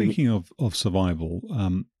 Speaking of survival,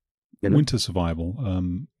 winter survival,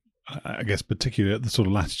 I guess particularly at the sort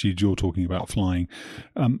of latitude you're talking about flying,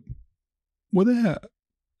 was there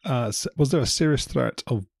a serious threat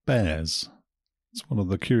of bears? It's one of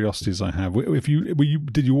the curiosities I have.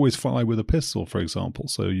 Did you always fly with a pistol, for example?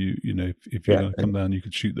 So if you're going to come down, you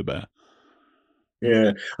could shoot the bear.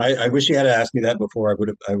 Yeah, I wish you had asked me that before. I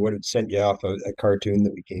would have sent you off a cartoon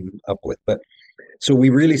that we came up with. But so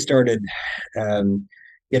we really started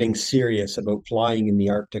getting serious about flying in the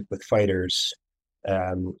Arctic with fighters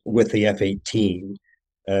with the F-18.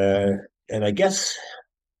 And I guess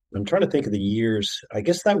I'm trying to think of the years. I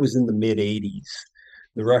guess that was in the mid 80s.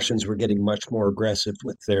 The Russians were getting much more aggressive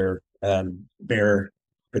with their bear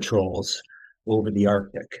patrols over the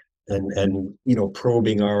Arctic and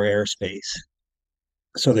probing our airspace.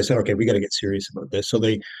 So they said, okay, we got to get serious about this. So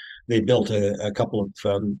they built a couple of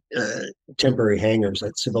temporary hangars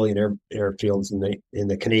at civilian airfields in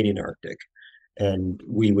the Canadian Arctic, and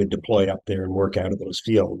we would deploy up there and work out of those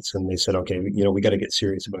fields. And they said, okay, we got to get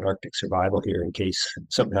serious about Arctic survival here in case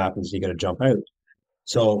something happens. You got to jump out.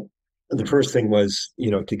 So the first thing was,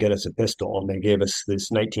 to get us a pistol, and they gave us this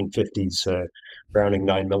 1950s Browning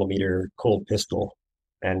 9mm Colt pistol,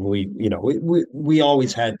 and we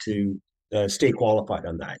always had to stay qualified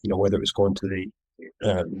on that, whether it was going to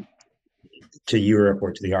Europe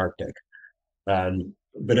or to the Arctic.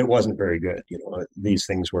 But it wasn't very good. These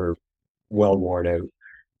things were well worn out.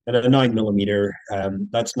 And at a 9mm,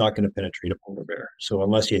 that's not going to penetrate a polar bear. So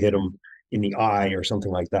unless you hit him in the eye or something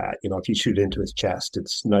like that, if you shoot into his chest,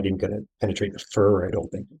 it's not even going to penetrate the fur, I don't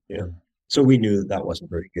think. So we knew that wasn't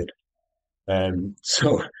very good.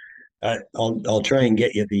 So I'll try and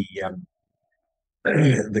get you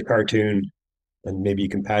the cartoon, and maybe you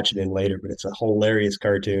can patch it in later, but it's a hilarious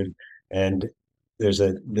cartoon. And there's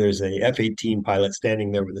a F-18 pilot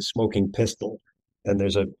standing there with a smoking pistol, and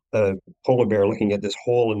there's a polar bear looking at this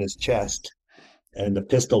hole in his chest, and the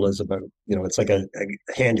pistol is about, it's like a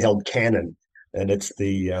handheld cannon, and it's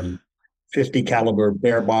the 50 caliber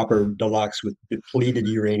Bear Bopper Deluxe with depleted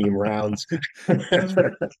uranium rounds.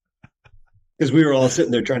 because we were all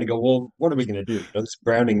sitting there trying to go, well, what are we going to do? This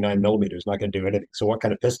Browning 9mm is not going to do anything. So what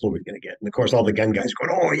kind of pistol are we going to get? And of course, all the gun guys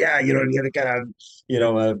going, oh yeah, you got to have,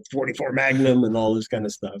 a 44 Magnum and all this kind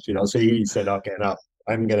of stuff. So he said, okay, now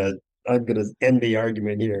I'm gonna end the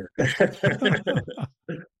argument here. It's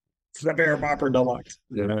the Bear Bopper Deluxe.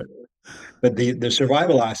 But the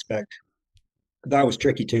survival aspect, that was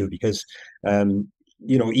tricky too, because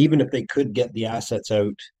even if they could get the assets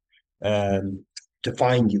out to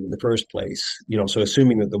find you in the first place, so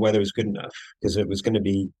assuming that the weather was good enough, because it was going to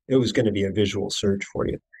be a visual search for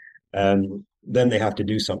you, then they have to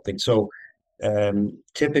do something. So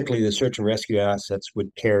typically the search and rescue assets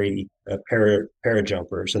would carry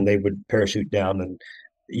parajumpers, and they would parachute down and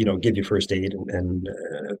give you first aid and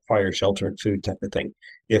fire, shelter, and food type of thing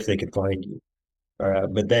if they could find you.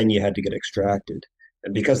 But then you had to get extracted.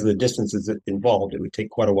 And because of the distances involved, it would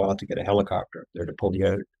take quite a while to get a helicopter up there to pull you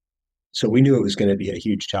out. So we knew it was going to be a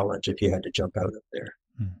huge challenge if you had to jump out of there.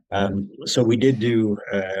 So we did do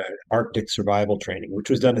Arctic survival training, which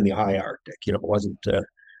was done in the high Arctic. It wasn't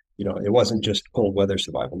just cold weather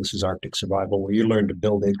survival. This is Arctic survival, where you learn to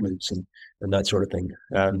build igloos and that sort of thing.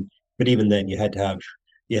 But even then, you had to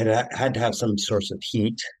have some source of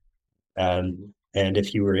heat. And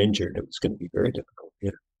if you were injured, it was going to be very difficult.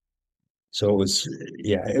 So it was,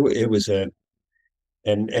 it was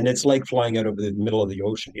and it's like flying out over the middle of the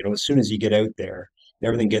ocean. As soon as you get out there,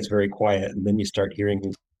 everything gets very quiet, and then you start hearing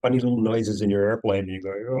funny little noises in your airplane, and you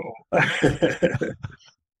go, oh.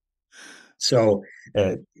 So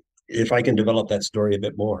if I can develop that story a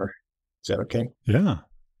bit more, is that okay? Yeah.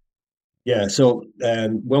 Yeah. So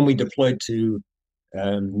when we deployed to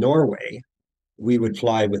Norway, we would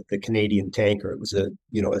fly with the Canadian tanker. It was a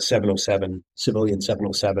 707, civilian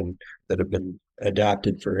 707 that had been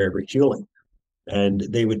adapted for air refueling. And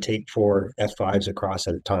they would take 4 F-5s across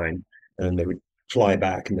at a time, and they would fly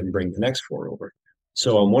back and then bring the next 4 over.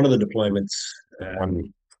 So on one of the deployments,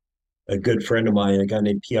 a good friend of mine, a guy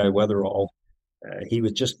named P.I. Weatherall, he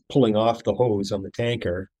was just pulling off the hose on the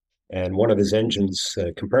tanker, and one of his engines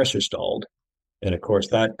compressor stalled. And of course,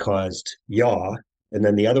 that caused yaw, and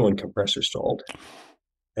then the other one compressor stalled.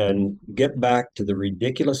 And get back to the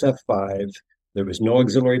ridiculous F-5, there was no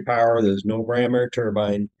auxiliary power, there was no ram air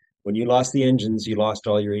turbine. When you lost the engines, you lost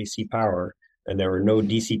all your AC power, and there were no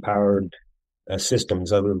DC powered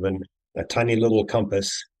systems other than a tiny little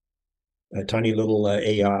compass, a tiny little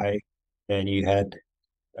AI, and you had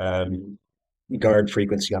guard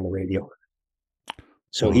frequency on the radio.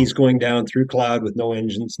 So he's going down through cloud with no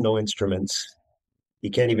engines, no instruments.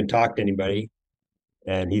 He can't even talk to anybody.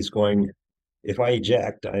 And he's going, if I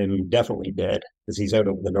eject, I'm definitely dead, because he's out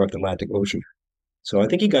over the North Atlantic Ocean. So I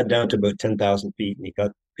think he got down to about 10,000 feet, and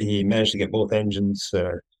he managed to get both engines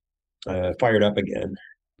fired up again.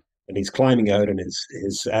 And he's climbing out, and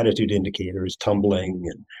his attitude indicator is tumbling,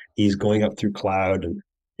 and he's going up through cloud, and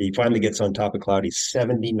he finally gets on top of cloud. He's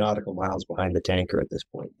 70 nautical miles behind the tanker at this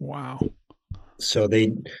point. Wow. So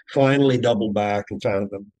they finally doubled back and found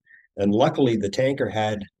them. And luckily the tanker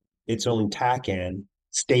had its own TACAN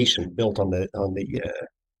station built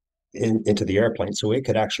into the airplane. So it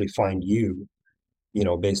could actually find you,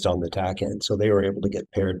 based on the TACAN. So they were able to get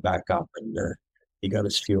paired back up, and he got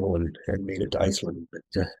his fuel and made it to Iceland. But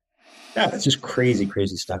yeah, it's just crazy,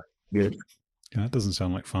 crazy stuff. Good. Yeah, it doesn't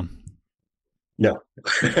sound like fun. No.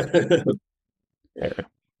 Because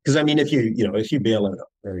I mean, if you bail out,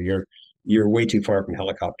 or you're way too far from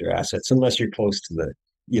helicopter assets, unless you're close to the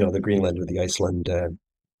Greenland or the Iceland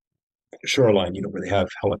shoreline, where they have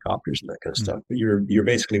helicopters and that kind of stuff. But you're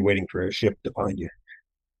basically waiting for a ship to find you.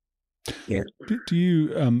 Yeah. Do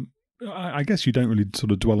you? I guess you don't really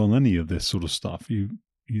sort of dwell on any of this sort of stuff.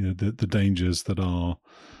 The dangers that are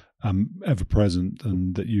ever present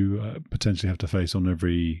and that you potentially have to face on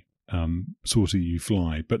every sortie you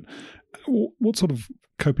fly. But what sort of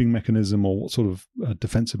coping mechanism, or what sort of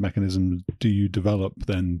defensive mechanism do you develop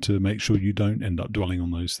then to make sure you don't end up dwelling on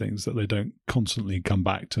those things, that they don't constantly come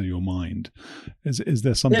back to your mind? Is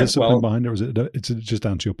there some discipline behind it, or is it just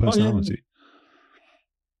down to your personality?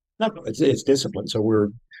 No, it's discipline. So we're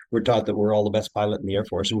taught that we're all the best pilot in the Air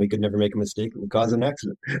Force, and we could never make a mistake that would cause an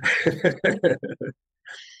accident.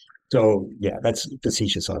 So yeah, that's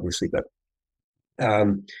facetious, obviously, but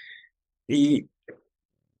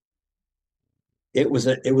it was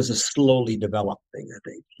a slowly developed thing, I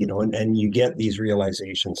think, and you get these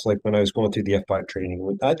realizations. Like when I was going through the F-5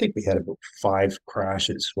 training, I think we had about 5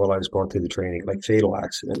 crashes while I was going through the training, like fatal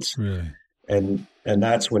accidents. Really? And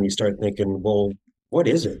that's when you start thinking, well, what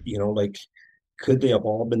is it? Like, could they have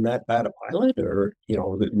all been that bad a pilot, or,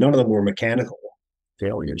 none of them were mechanical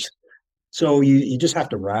failures. So you just have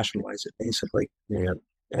to rationalize it, basically. Yeah.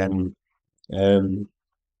 And Um,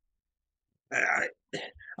 I,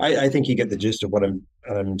 I think you get the gist of what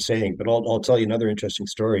I'm saying, but I'll tell you another interesting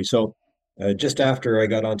story. So, just after I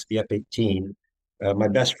got onto the F-18, my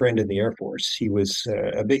best friend in the Air Force, he was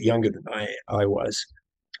a bit younger than I was.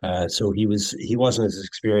 So he wasn't as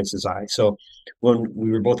experienced as I. So when we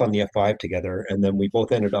were both on the F-5 together, and then we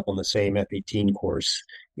both ended up on the same F-18 course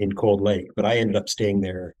in Cold Lake, but I ended up staying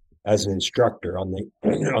there as an instructor on the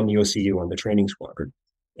on the OCU on the training squadron,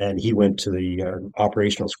 and he went to the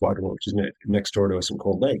operational squadron, which is next door to us in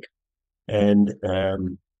Cold Lake, and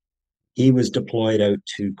he was deployed out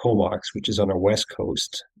to Comox, which is on our west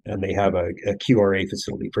coast, and they have a QRA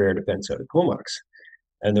facility for air defense out of Comox.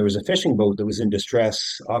 And there was a fishing boat that was in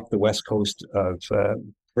distress off the west coast of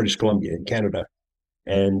British Columbia in Canada,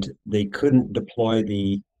 and they couldn't deploy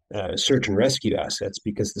the search and rescue assets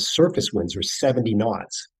because the surface winds were 70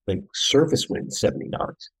 knots, like surface winds 70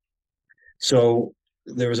 knots. So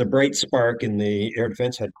there was a bright spark in the air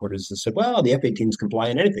defense headquarters that said, well, the F-18s can fly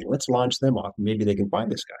in anything. Let's launch them off. And maybe they can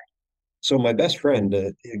find this guy. So my best friend,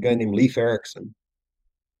 a guy named Leif Erickson,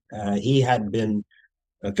 he had been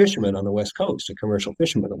a fisherman on the West Coast, a commercial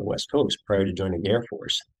fisherman on the West Coast prior to joining the Air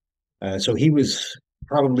Force. So he was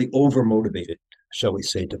probably over motivated, shall we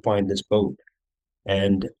say, to find this boat.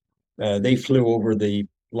 And they flew over the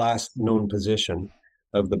last known position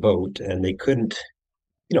of the boat, and they couldn't,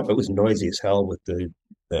 it was noisy as hell with the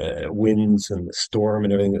winds and the storm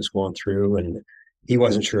and everything that was going through. And he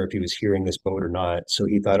wasn't sure if he was hearing this boat or not. So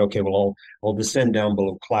he thought, okay, well, I'll descend down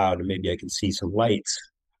below cloud and maybe I can see some lights.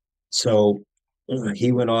 So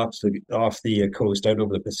he went off the coast out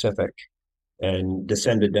over the Pacific and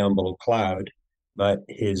descended down below cloud, but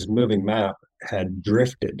his moving map had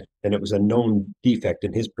drifted, and it was a known defect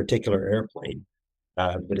in his particular airplane.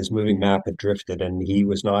 But his moving map had drifted, and he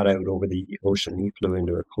was not out over the ocean. He flew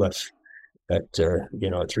into a cliff at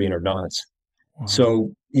at 300 knots. Wow.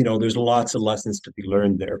 So there's lots of lessons to be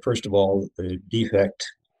learned there. First of all, the defect,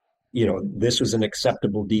 this was an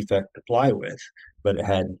acceptable defect to fly with, but it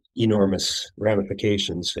had enormous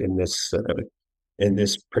ramifications in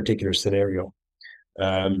this particular scenario.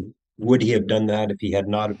 Would he have done that if he had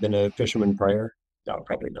not been a fisherman prior? No,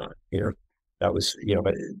 probably not. That was,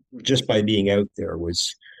 but just by being out there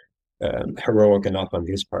was heroic enough on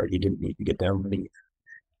his part. He didn't need to get down beneath.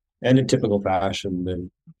 And in typical fashion, the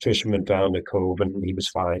fisherman found a cove and he was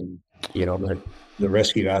fine. The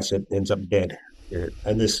rescue asset ends up dead.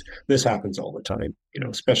 And this happens all the time,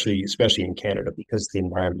 especially in Canada because the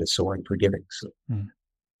environment is so unforgiving. So,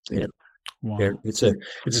 yeah, wow. It's a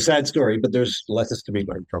sad story, but there's lessons to be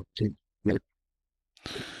learned from it too. Yeah.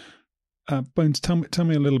 Bones, tell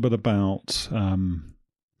me a little bit about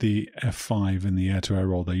the F-5 in the air-to-air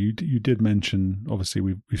role there. You did mention, obviously,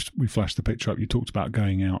 we flashed the picture up. You talked about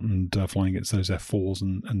going out and flying against those F-4s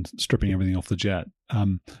and stripping everything off the jet,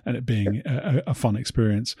 and it being a fun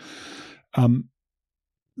experience.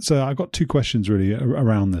 So I've got two questions really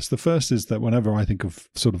around this. The first is that whenever I think of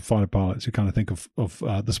sort of fighter pilots, you kind of think of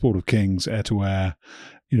the sport of kings, air to air.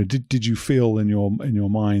 Did you feel in your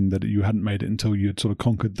mind that you hadn't made it until you had sort of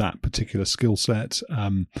conquered that particular skill set?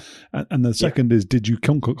 And the second is, did you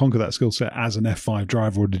conquer that skill set as an F-5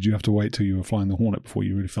 driver, or did you have to wait till you were flying the Hornet before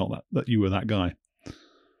you really felt that you were that guy?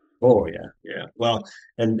 Oh yeah. Well,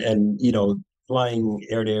 and flying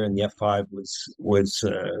air to air in the F-5 was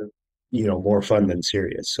more fun than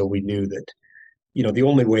serious. So we knew that, the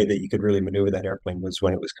only way that you could really maneuver that airplane was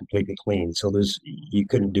when it was completely clean. So you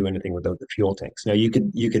couldn't do anything without the fuel tanks. Now you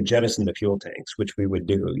could jettison the fuel tanks, which we would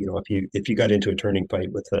do. If you got into a turning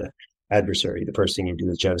fight with the adversary, the first thing you do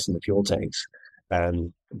is jettison the fuel tanks.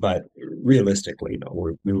 But realistically,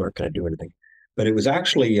 we weren't going to do anything. But it was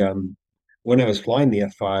actually when I was flying the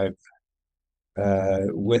F-5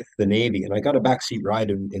 with the Navy, and I got a backseat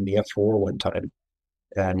ride in the F-4 one time.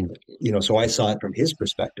 And, so I saw it from his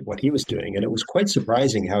perspective, what he was doing. And it was quite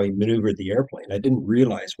surprising how he maneuvered the airplane. I didn't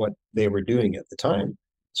realize what they were doing at the time.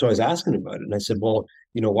 So I was asking him about it. And I said, well,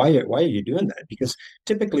 why are you doing that? Because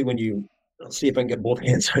typically I'll see if I can get both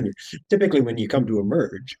hands on you. Typically when you come to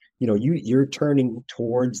emerge, you're turning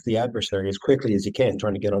towards the adversary as quickly as you can,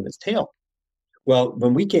 trying to get on his tail. Well,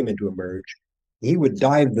 when we came into emerge, he would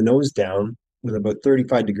dive the nose down with about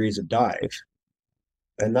 35 degrees of dive.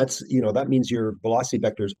 And that's, that means your velocity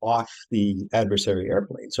vector is off the adversary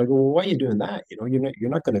airplane. So I go, well, why are you doing that? You're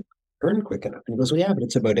not going to turn quick enough. And he goes, well, yeah, but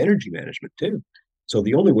it's about energy management too. So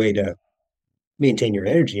the only way to maintain your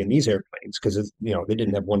energy in these airplanes, because they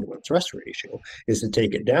didn't have 1-to-1 thrust ratio, is to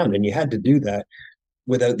take it down. And you had to do that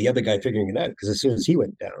without the other guy figuring it out, because as soon as he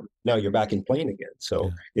went down, now you're back in plane again.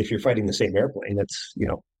 So if you're fighting the same airplane, that's,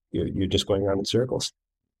 you're just going around in circles.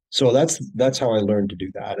 So that's how I learned to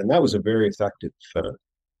do that, and that was a very effective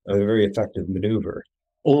maneuver.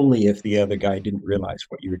 Only if the other guy didn't realize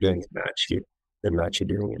what you were doing and match you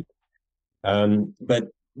doing it. But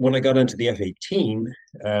when I got into the F-18,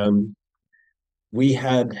 um, we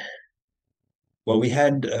had we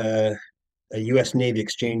had a U.S. Navy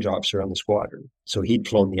exchange officer on the squadron, so he'd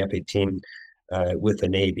flown the F-18 with the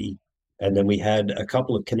Navy, and then we had a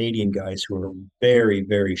couple of Canadian guys who were very,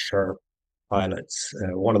 very sharp pilots.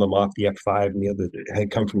 One of them off the F-5, and the other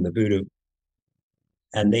had come from the Voodoo,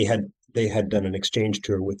 and they had done an exchange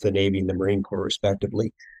tour with the Navy and the Marine Corps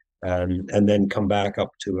respectively, and then come back up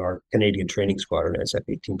to our Canadian training squadron as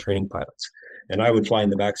F-18 training pilots. And I would fly in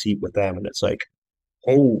the back seat with them, and it's like,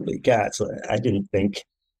 holy cats! I didn't think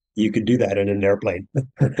you could do that in an airplane.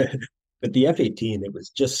 But the F-18, it was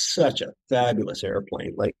just such a fabulous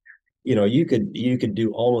airplane. Like, you could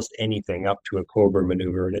do almost anything up to a Cobra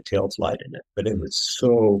maneuver and a tail slide in it. But it was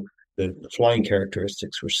the flying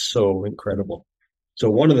characteristics were so incredible. So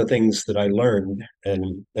one of the things that I learned,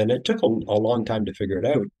 and it took a long time to figure it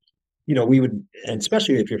out, we would, and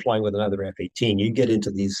especially if you're flying with another F-18, you get into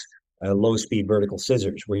these low speed vertical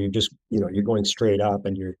scissors where you're going straight up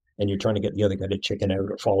and you're trying to get the other guy to chicken out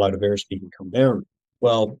or fall out of airspeed and come down.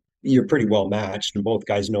 Well, you're pretty well matched, and both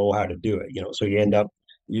guys know how to do it. So you end up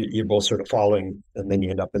you're both sort of following, and then you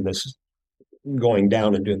end up in this going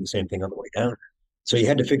down and doing the same thing on the way down. So you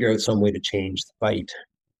had to figure out some way to change the fight,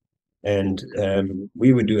 and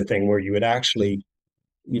we would do a thing where you would actually,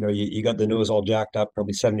 you got the nose all jacked up,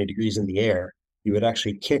 probably 70 degrees in the air. You would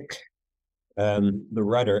actually kick the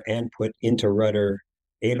rudder and put into rudder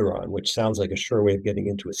aileron, which sounds like a sure way of getting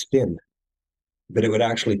into a spin, but it would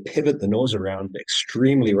actually pivot the nose around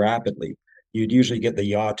extremely rapidly. You'd usually get the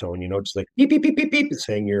yaw tone, just like beep, beep, beep, beep, beep,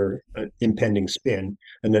 saying your impending spin.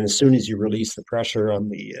 And then as soon as you release the pressure on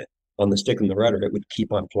the stick and the rudder, it would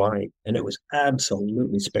keep on flying. And it was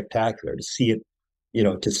absolutely spectacular to see it,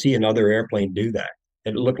 to see another airplane do that.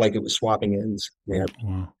 It looked like it was swapping ends. Yeah.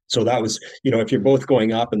 Wow. So that was, if you're both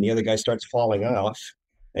going up and the other guy starts falling off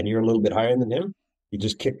and you're a little bit higher than him, you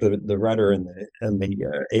just kick the rudder and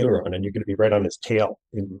the aileron, and you're going to be right on his tail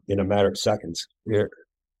in a matter of seconds. Yeah.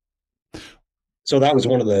 So that was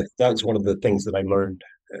one of the things that I learned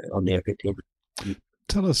on the F-18.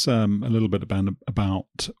 Tell us a little bit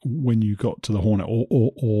about when you got to the Hornet,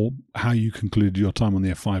 or how you concluded your time on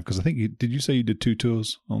the F-5, because I think did you say you did 2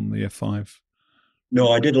 tours on the F-5? No,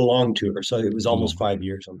 I did a long tour, so it was almost 5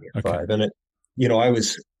 years on the F-5, okay. And I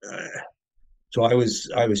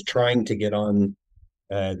was trying to get on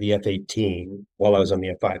the F-18 while I was on the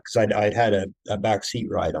F-5, because I'd had a backseat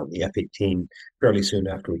ride on the F-18 fairly soon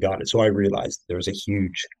after we got it. So I realized there was a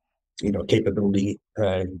huge, capability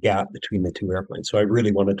gap between the two airplanes. So I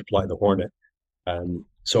really wanted to fly the Hornet.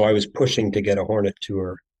 So I was pushing to get a Hornet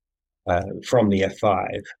tour from the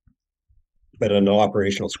F-5, but an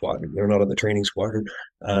operational squadron. They're not on the training squadron.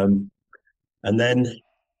 And then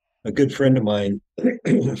a good friend of mine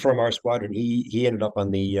from our squadron, he ended up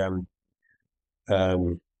on the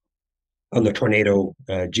Tornado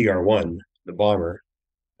GR1, the bomber.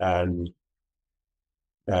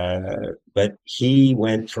 But he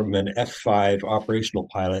went from an F-5 operational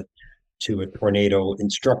pilot to a Tornado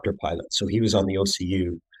instructor pilot. So he was on the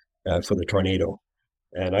OCU for the Tornado.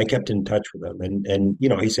 And I kept in touch with him. And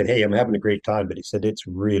he said, hey, I'm having a great time. But he said, it's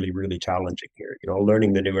really, really challenging here,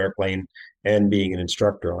 learning the new airplane and being an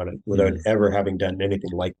instructor on it without ever having done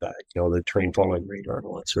anything like that, the terrain following radar and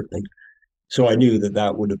all that sort of thing. So I knew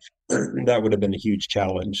that would have been a huge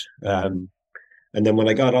challenge. And then when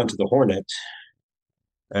I got onto the Hornet,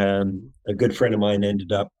 a good friend of mine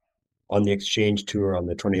ended up on the exchange tour on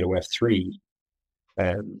the Tornado F3,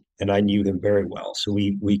 and I knew him very well. So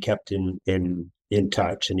we kept in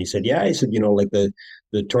touch. And he said, like the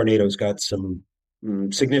Tornado's got some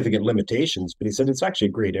significant limitations, but he said it's actually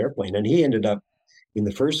a great airplane. And he ended up in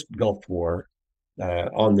the first Gulf War.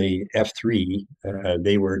 On the F3,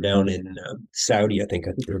 they were down in Saudi. I think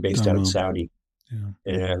they were based out in Saudi.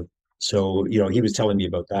 Yeah. So, he was telling me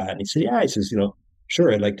about that. And he said, he says,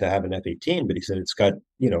 sure, I'd like to have an F-18, but he said, it's got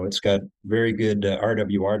very good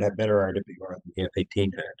RWR. It had better RWR than the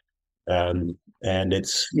F-18 had. And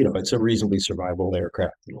it's a reasonably survivable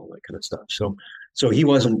aircraft and all that kind of stuff. So he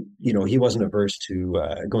wasn't averse to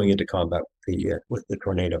going into combat with the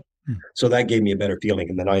Tornado. So that gave me a better feeling,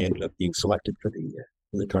 and then I ended up being selected for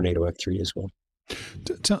the Tornado F3 as well.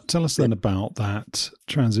 Tell us then about that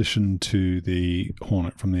transition to the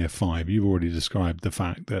Hornet from the F5. You've already described the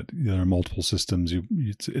fact that there are multiple systems.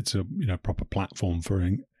 It's a proper platform for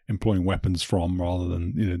employing weapons from, rather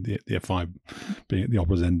than the F5 being at the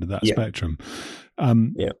opposite end of that spectrum.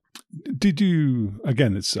 Yeah. Did you,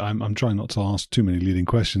 again, I'm trying not to ask too many leading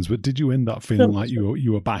questions, but did you end up feeling like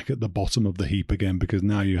you were back at the bottom of the heap again, because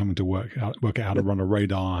now you're having to work out how to run a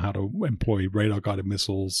radar, how to employ radar guided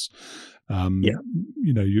missiles? Yeah.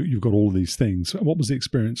 You've got all of these things. What was the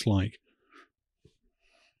experience like?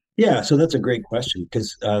 Yeah. So that's a great question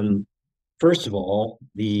because first of all,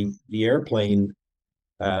 the airplane,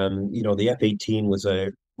 the F-18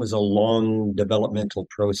 was a long developmental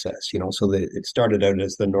process. So it started out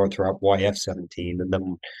as the Northrop YF-17, and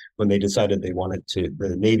then when they decided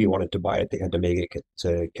the Navy wanted to buy it, they had to make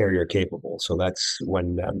it carrier capable. So that's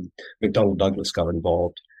when McDonnell Douglas got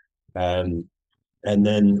involved. Um, and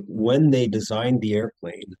then when they designed the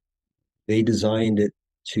airplane, they designed it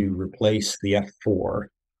to replace the F-4,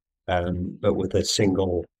 but with a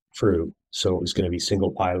single crew. So it was going to be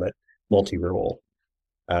single pilot, multi-role.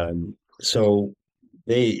 So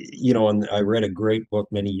and I read a great book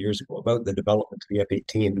many years ago about the development of the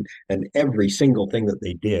F-18, and every single thing that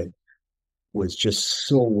they did was just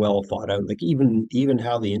so well thought out. Like even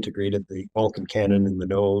how they integrated the Vulcan cannon in the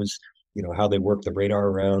nose, how they worked the radar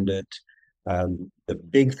around it. The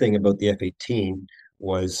big thing about the F-18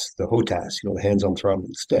 was the HOTAS, the hands on throttle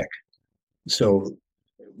and stick. So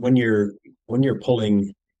when you're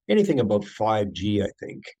pulling anything above 5G, I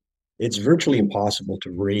think it's virtually impossible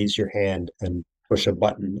to raise your hand and push a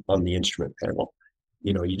button on the instrument panel.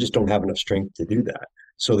 You just don't have enough strength to do that.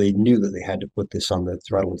 So they knew that they had to put this on the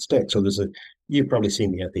throttle and stick. So you've probably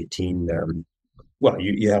seen the F-18. Well,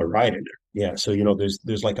 you had a ride in it. Yeah. So,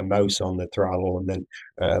 there's like a mouse on the throttle, and then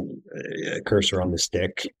a cursor on the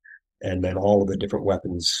stick, and then all of the different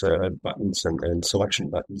weapons buttons and selection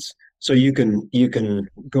buttons. So you can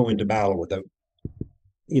go into battle without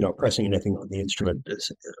pressing anything on the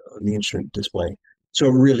instrument display. So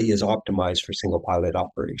it really is optimized for single pilot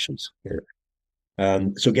operations here.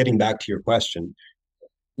 So getting back to your question,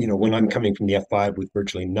 when I'm coming from the F-5 with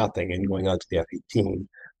virtually nothing and going out to the F-18,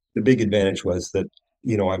 the big advantage was that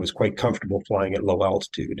I was quite comfortable flying at low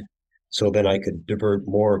altitude. So then I could divert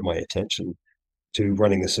more of my attention to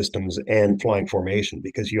running the systems and flying formation,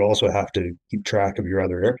 because you also have to keep track of your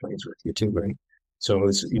other airplanes with you too, right? So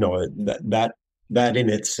it's that in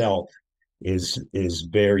itself is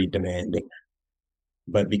very demanding.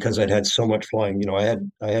 But because I'd had so much flying, I had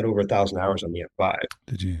over 1,000 hours on the F-5.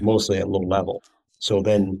 Did you? Mostly at low level. So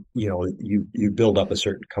then you build up a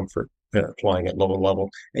certain comfort flying at low level,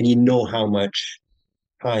 and how much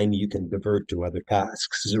time you can divert to other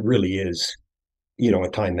tasks. It really is a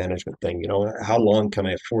time management thing. How long can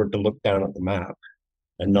I afford to look down at the map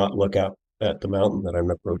and not look up at the mountain that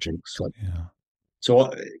I'm approaching?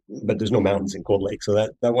 So, but there's no mountains in Cold Lake, so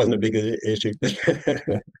that wasn't a big issue.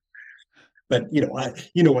 But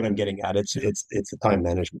what I'm getting at. It's a time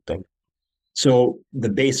management thing. So the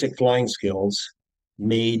basic flying skills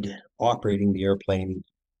made operating the airplane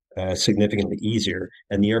significantly easier,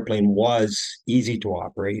 and the airplane was easy to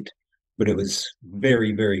operate, but it was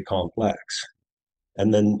very, very complex.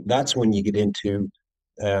 And then that's when you get into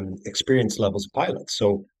experience levels of pilots.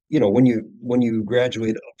 So, when you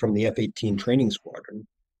graduate from the F-18 training squadron,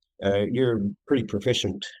 you're pretty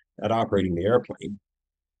proficient at operating the airplane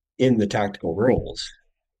in the tactical roles.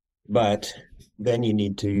 But then you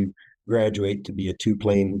need to graduate to be a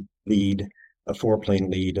 2-plane lead, a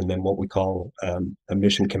 4-plane lead, and then what we call a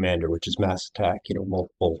mission commander, which is mass attack,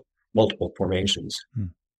 multiple formations.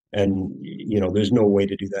 And, there's no way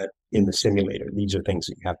to do that in the simulator. These are things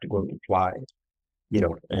that you have to go out and fly,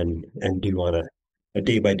 and do on a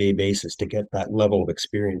day-by-day basis to get that level of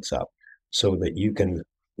experience up so that you can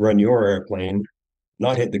run your airplane,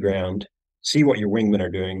 not hit the ground, see what your wingmen are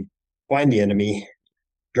doing, find the enemy,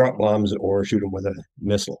 drop bombs, or shoot them with a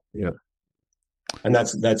missile. And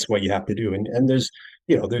that's what you have to do. And there's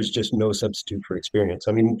just no substitute for experience.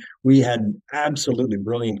 I mean, we had absolutely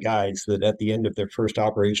brilliant guys that at the end of their first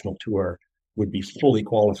operational tour would be fully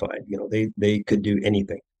qualified. They could do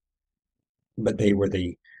anything, but they were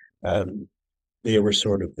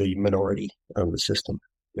sort of the minority of the system.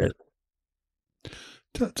 Yeah.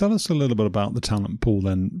 Tell us a little bit about the talent pool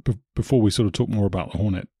then, before we sort of talk more about the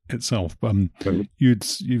Hornet itself.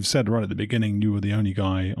 You've said right at the beginning you were the only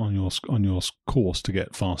guy on your course to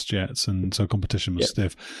get fast jets, and so competition was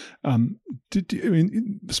stiff.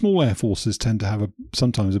 Small air forces tend to have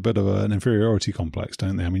sometimes a bit of an inferiority complex,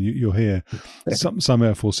 don't they? I mean, you'll hear some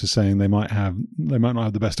air forces saying they might not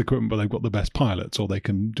have the best equipment, but they've got the best pilots, or they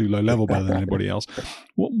can do low level better than anybody else.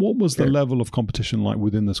 What was the level of competition like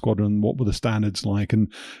within the squadron? What were the standards like,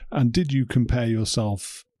 and did you compare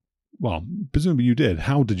yourself well, presumably you did.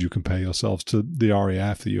 How did you compare yourselves to the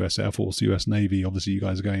RAF, the US Air Force, the US Navy? Obviously, you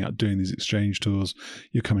guys are going out doing these exchange tours.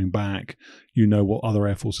 You're coming back. You know what other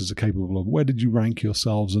air forces are capable of. Where did you rank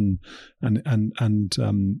yourselves, so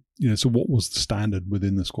what was the standard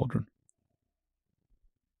within the squadron?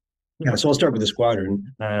 Yeah, so I'll start with the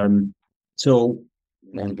squadron. So,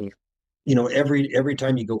 every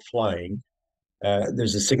time you go flying,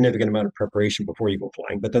 there's a significant amount of preparation before you go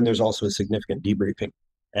flying, but then there's also a significant debriefing.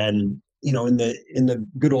 And in the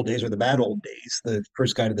good old days or the bad old days, the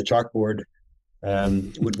first guy to the chalkboard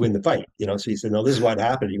would win the fight. So he said, "No, this is what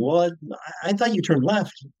happened." Well, I thought you turned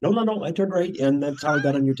left. No, no, no, I turned right, and that's how I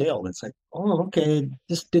got on your tail. And it's like, oh, okay,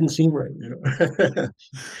 this didn't seem right.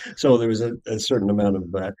 So there was a certain amount of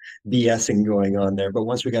BSing going on there. But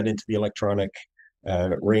once we got into the electronic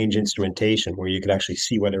range instrumentation, where you could actually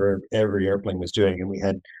see what every airplane was doing, and we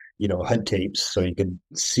had HUD tapes, so you could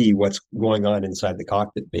see what's going on inside the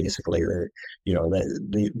cockpit, basically. Or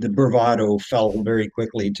the bravado fell very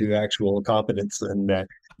quickly to actual competence, and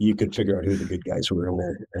you could figure out who the good guys were in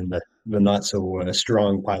there, and the not so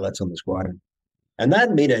strong pilots on the squadron. And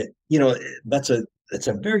that made that's a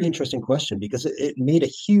very interesting question, because it made a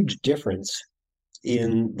huge difference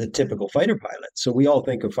in the typical fighter pilot. So we all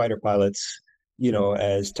think of fighter pilots,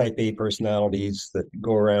 as type A personalities that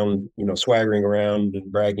go around, swaggering around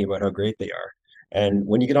and bragging about how great they are. And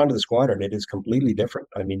when you get onto the squadron, it is completely different.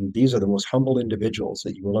 I mean, these are the most humble individuals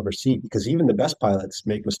that you will ever see, because even the best pilots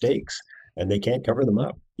make mistakes and they can't cover them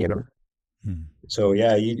up. So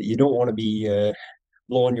yeah, you don't want to be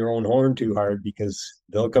blowing your own horn too hard, because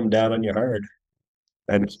they'll come down on you hard.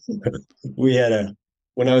 And we had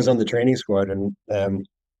when I was on the training squadron,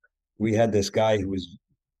 we had this guy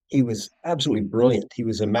he was absolutely brilliant. He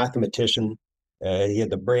was a mathematician. He had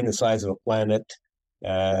the brain the size of a planet,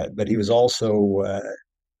 but he was also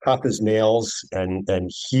tough as nails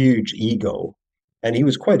and huge ego. And he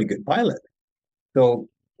was quite a good pilot. So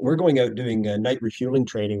we're going out doing night refueling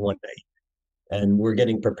training one day, and we're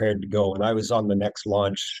getting prepared to go. And I was on the next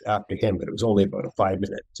launch after him, but it was only about a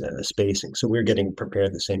 5-minute spacing. So we were getting prepared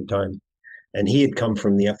at the same time. And he had come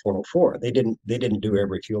from the F-104. They didn't do air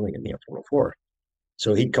refueling in the F-104.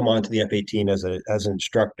 So he'd come on to the F-18 as an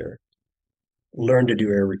instructor, learn to do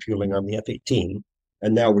air refueling on the F-18,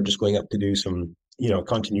 and now we're just going up to do some,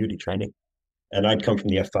 continuity training. And I'd come from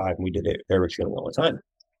the F-5, and we did air refueling all the time.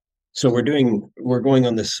 So we're going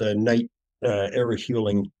on this night air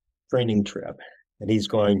refueling training trip, and he's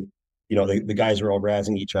going, the guys are all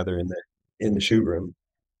razzing each other in the shoot room.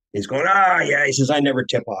 He's going, yeah. He says, I never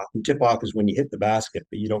tip off. And tip off is when you hit the basket,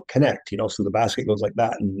 but you don't connect. So the basket goes like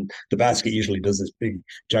that, and the basket usually does this big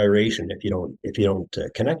gyration if you don't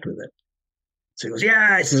connect with it. So he goes,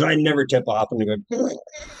 yeah. He says, I never tip off. And I go,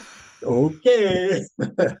 okay.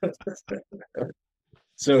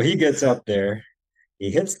 So he gets up there,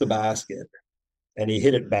 he hits the basket, and he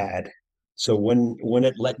hit it bad. So when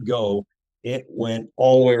it let go, it went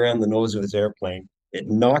all the way around the nose of his airplane. It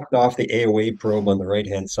knocked off the AOA probe on the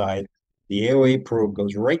right-hand side. The AOA probe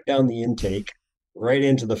goes right down the intake, right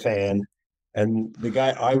into the fan. And the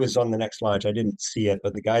guy, I was on the next launch, I didn't see it,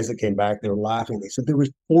 but the guys that came back, they were laughing. They said there was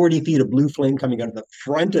 40 feet of blue flame coming out of the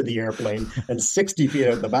front of the airplane and 60 feet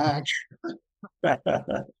out the back.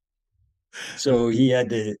 So he had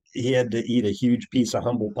to eat a huge piece of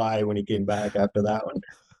humble pie when he came back after that one.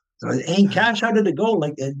 So, hey, Cash, how did it go?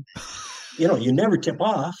 Like, you never tip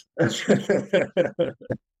off.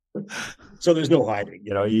 So there's no hiding.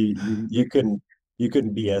 You couldn't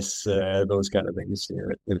BS those kind of things.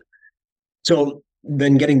 So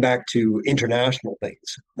then getting back to international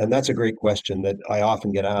things, and that's a great question that I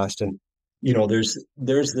often get asked. And there's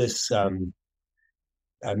this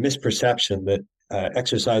misperception that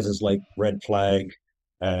exercises like Red Flag,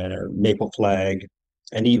 Maple Flag,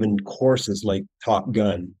 and even courses like Top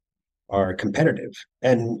Gun are competitive.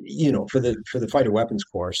 And for the fighter weapons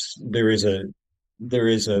course, there is a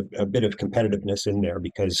bit of competitiveness in there,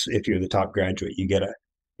 because if you're the top graduate, you get an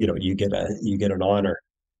honor.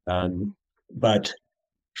 But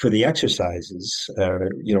for the exercises,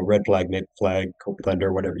 Red Flag, Maple Flag, Cope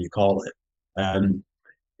Thunder, whatever you call it,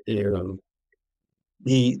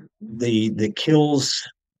 the kills,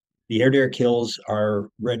 the air-to-air kills are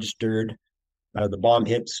registered. The bomb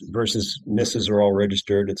hits versus misses are all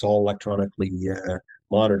registered. It's all electronically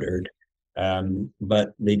monitored, but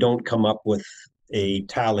they don't come up with a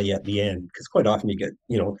tally at the end, because quite often you get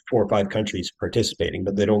 4 or 5 countries participating,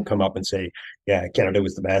 but they don't come up and say, yeah, Canada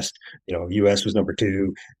was the best, US was number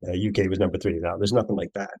 2, UK was number 3. Now there's nothing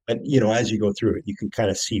like that. But as you go through it, you can kind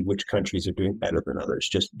of see which countries are doing better than others,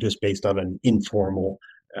 just based on an informal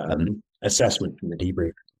assessment from the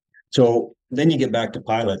debrief. So then you get back to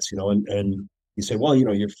pilots, and you say, well,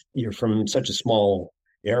 you're from such a small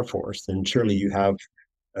Air Force, then surely you have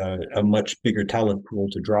a much bigger talent pool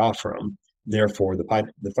to draw from. Therefore,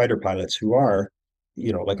 the fighter pilots who are,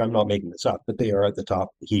 like I'm not making this up, but they are at the top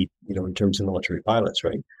heat, in terms of military pilots,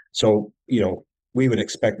 right? So, we would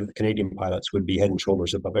expect that the Canadian pilots would be head and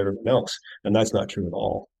shoulders above everyone else, and that's not true at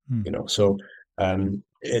all. So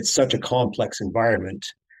it's such a complex environment,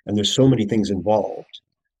 and there's so many things involved.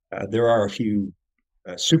 There are a few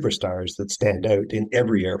superstars that stand out in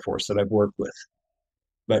every Air Force that I've worked with.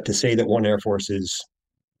 But to say that one Air Force is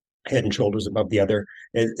head and shoulders above the other,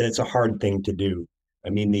 it's a hard thing to do. I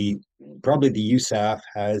mean, probably the USAF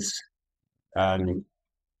has the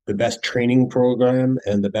best training program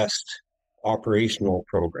and the best operational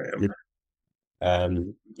program,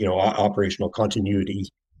 operational continuity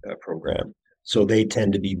program. So they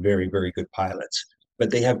tend to be very, very good pilots,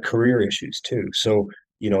 but they have career issues too. So,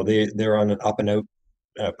 they're on an up and out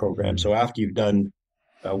program. So after you've done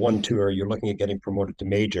one tour, you're looking at getting promoted to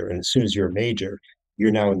major. And as soon as you're a major,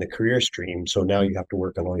 you're now in the career stream. So now you have to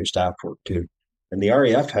work on all your staff work too. And the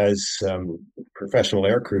RAF has professional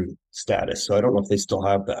aircrew status. So I don't know if they still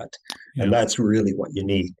have that. Yeah. And that's really what you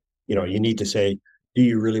need. You need to say, do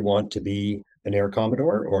you really want to be an air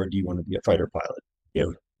commodore or do you want to be a fighter pilot?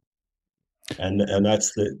 And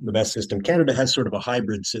that's the best system. Canada has sort of a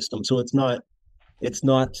hybrid system. So it's not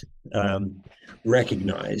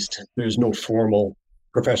recognized. There's no formal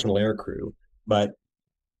professional aircrew, but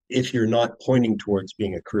if you're not pointing towards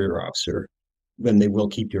being a career officer, then they will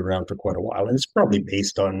keep you around for quite a while. And it's probably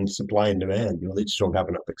based on supply and demand. They just don't have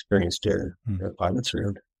enough experienced pilots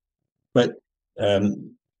around. But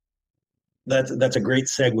that's a great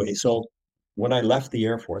segue. So when I left the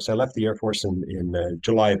Air Force in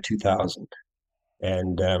July of 2000,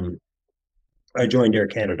 and I joined Air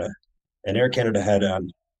Canada. And Air Canada had a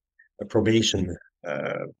probation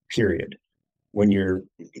period when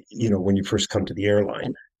when you first come to the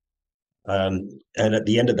airline. And at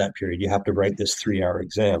the end of that period, you have to write this 3-hour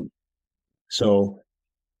exam. So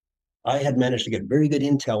I had managed to get very good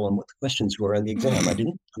intel on what the questions were on the exam.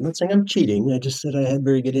 I'm not saying I'm cheating. I just said I had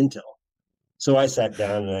very good intel. So I sat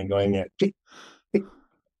down and I'm going, tick, tick.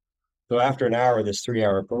 So after an hour of this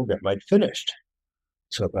 3-hour program, I'd finished.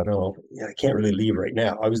 So I thought, I can't really leave right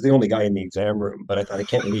now. I was the only guy in the exam room, but I thought I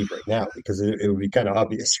can't leave right now because it would be kind of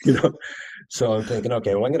obvious, So I'm thinking,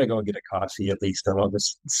 okay, well, I'm going to go and get a coffee at least, and I'll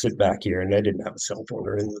just sit back here. And I didn't have a cell phone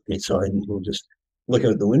or anything with me, so I didn't just look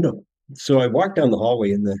out the window. So I walked down the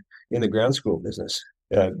hallway in the ground school business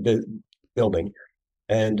building,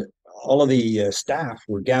 and all of the staff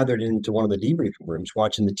were gathered into one of the debriefing rooms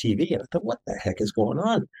watching the TV. And I thought, what the heck is going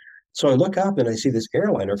on? So I look up and I see this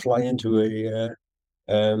airliner fly into a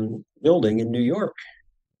building in New York.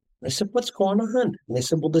 I said, what's going on? And they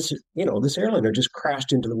said, well, this airliner just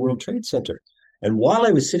crashed into the World Trade Center. And while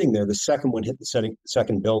I was sitting there, the second one hit the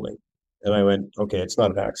second building. And I went, okay, it's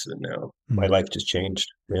not an accident now. My life just changed.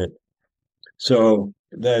 Right? So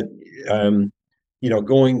that,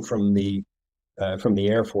 going from the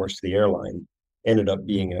Air Force to the airline ended up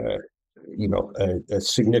being a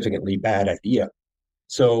significantly bad idea.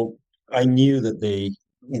 So I knew that the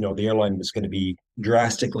airline was going to be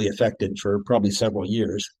drastically affected for probably several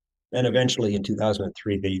years. And eventually in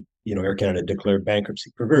 2003, Air Canada declared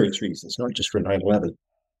bankruptcy for various reasons, not just for 9/11.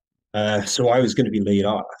 So I was going to be laid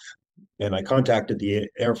off. And I contacted the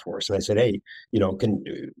Air Force and I said, hey,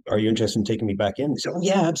 are you interested in taking me back in? They said, oh,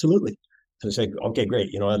 yeah, absolutely. So I said, okay, great.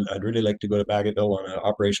 I'd really like to go to Bagotville on an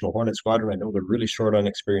operational Hornet squadron. I know they're really short on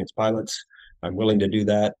experienced pilots. I'm willing to do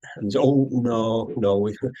that. And so, oh, no,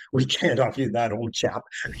 we can't offer you that, old chap.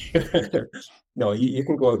 No, you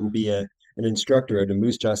can go out and be an instructor at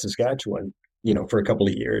Moose Jaw, Saskatchewan, for a couple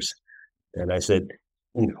of years. And I said,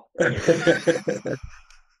 no.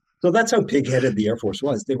 So that's how pig-headed the Air Force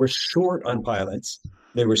was. They were short on pilots.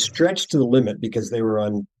 They were stretched to the limit because they were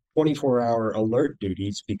on 24-hour alert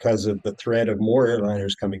duties because of the threat of more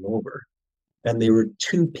airliners coming over. And they were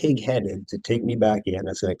too pig-headed to take me back in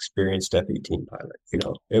as an experienced F-18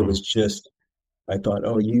 pilot. It was just, I thought,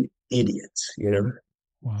 oh, you idiots,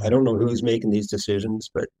 Wow. I don't know who's making these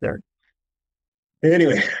decisions, but they're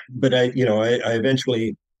anyway. But I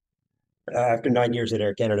eventually, after 9 years at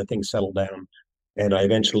Air Canada, things settled down, and I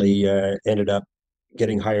eventually ended up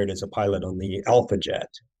getting hired as a pilot on the Alpha Jet,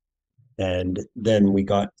 and then we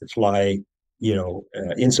got to fly,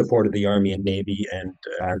 in support of the Army and Navy and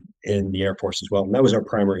in the Air Force as well. And that was our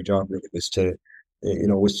primary job, really, was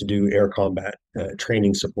to do air combat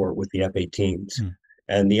training support with the F-18s.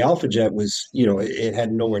 And the Alpha Jet was, it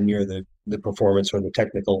had nowhere near the performance or the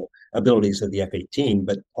technical abilities of the F-18,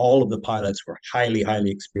 but all of the pilots were highly,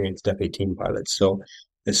 highly experienced F-18 pilots. So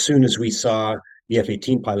as soon as we saw the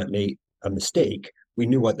F-18 pilot make a mistake, we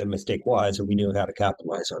knew what the mistake was, and we knew how to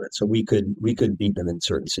capitalize on it. So we could beat them in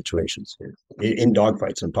certain situations, in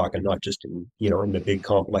dogfights. I'm talking, not just in the big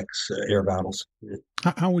complex air battles.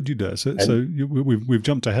 How would you do it? And We've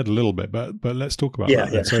jumped ahead a little bit, but let's talk about yeah,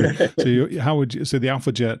 that then. How would you? So the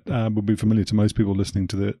Alpha Jet would be familiar to most people listening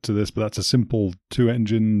to this, but that's a simple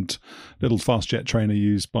two-engined little fast jet trainer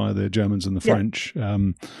used by the Germans and the French.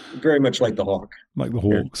 Very much like the Hawk. Like the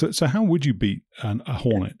Hawk. Yeah. So how would you beat a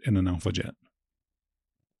Hornet in an Alpha Jet?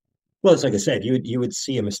 Well, it's like I said, you would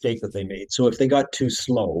see a mistake that they made. So if they got too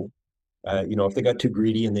slow, if they got too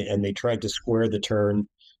greedy and they tried to square the turn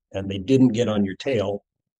and they didn't get on your tail,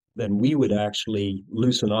 then we would actually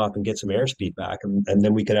loosen off and get some airspeed back, and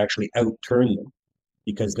then we could actually outturn them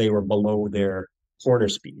because they were below their corner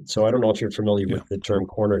speed. So I don't know if you're familiar with the term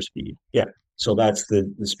corner speed. Yeah. So that's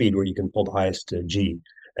the speed where you can pull the highest G.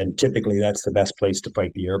 And typically that's the best place to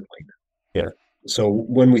fight the airplane. Yeah. So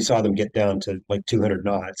when we saw them get down to like 200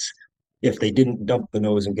 knots, if they didn't dump the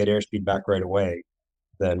nose and get airspeed back right away,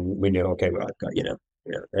 then we knew, okay, well, I've got you.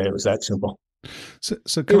 Yeah, and it was that simple. So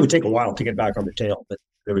it would take a while to get back on the tail, but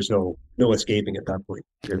there was no escaping at that point.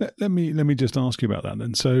 Let me just ask you about that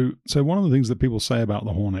then. So one of the things that people say about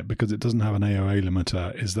the Hornet, because it doesn't have an AOA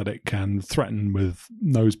limiter, is that it can threaten with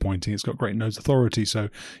nose pointing. It's got great nose authority, so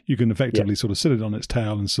you can effectively sort of sit it on its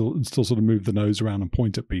tail and still sort of move the nose around and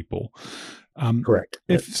point at people. Correct.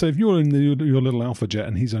 If you're in your little Alpha Jet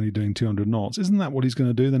and he's only doing 200 knots, isn't that what he's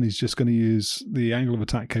going to do? Then he's just going to use the angle of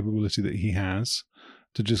attack capability that he has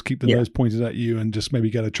to just keep the nose pointed at you and just maybe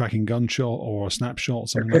get a tracking gunshot or a snapshot,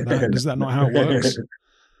 something like that. Is that not how it works?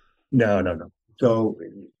 No.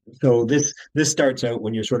 So this starts out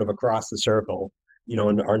when you're sort of across the circle,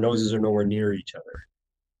 and our noses are nowhere near each other.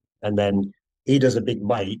 And then he does a big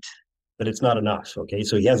bite, but it's not enough. Okay.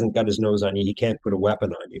 So he hasn't got his nose on you. He can't put a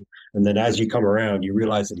weapon on you. And then as you come around, you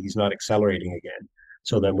realize that he's not accelerating again.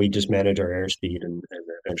 So then we just manage our airspeed and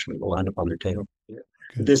eventually we'll land up on their tail. Yeah.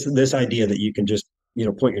 This idea that you can just,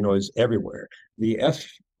 point your nose everywhere. The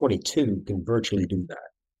F-22 can virtually do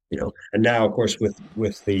that, and now, of course,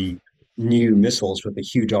 with the new missiles with the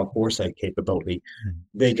huge off-foresight capability,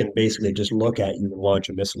 they can basically just look at you and launch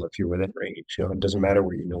a missile if you're within range. It doesn't matter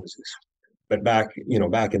where your nose is. But back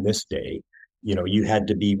in this day, you had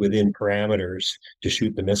to be within parameters to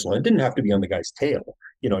shoot the missile. It didn't have to be on the guy's tail.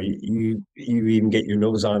 You even get your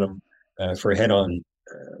nose on him for a head-on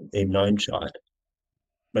aim-9 shot.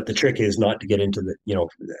 But the trick is not to get into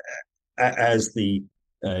as the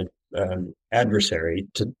adversary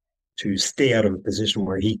to stay out of a position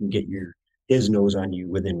where he can get his nose on you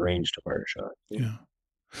within range to fire a shot. Yeah.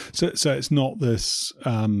 So it's not this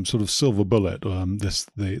sort of silver bullet,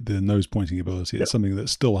 the nose pointing ability. It's something that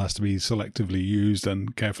still has to be selectively used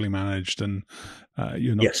and carefully managed, and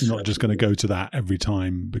you're not just going to go to that every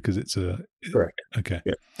time because it's correct. Okay.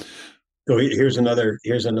 Yeah. So here's another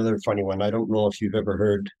funny one. I don't know if you've ever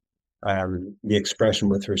heard the expression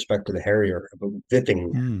with respect to the Harrier about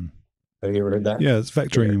vipping. Have you ever heard that? Yeah, it's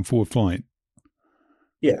vectoring in forward flight.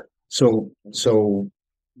 Yeah. So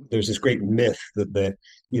there's this great myth that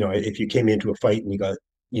if you came into a fight and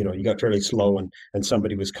you got fairly slow and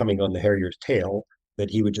somebody was coming on the Harrier's tail,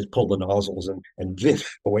 that he would just pull the nozzles and viff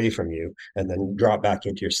away from you and then drop back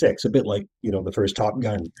into your six, a bit like the first Top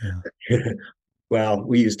Gun. Yeah. Well,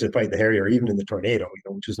 we used to fight the Harrier even in the Tornado,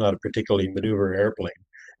 which is not a particularly maneuver airplane.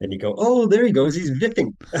 And you go, oh, there he goes, he's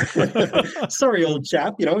viffing. Sorry, old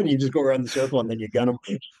chap, and you just go around the circle and then you gun him.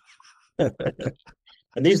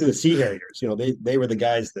 And these are the Sea Harriers. They were the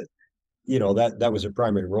guys that, that was their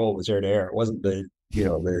primary role, was air to air. It wasn't the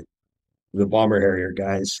bomber Harrier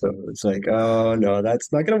guys. So it's like, oh no,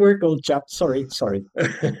 that's not going to work, old chap. Sorry.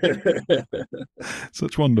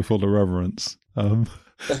 Such wonderful irreverence.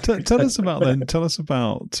 Tell us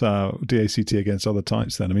about DACT against other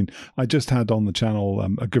types then. I mean, I just had on the channel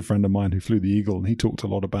a good friend of mine who flew the Eagle, and he talked a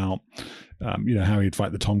lot about how he'd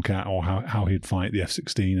fight the Tomcat or how he'd fight the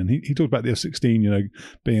F-16. And he talked about the F-16,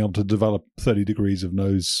 being able to develop 30 degrees of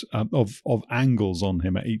nose of angles on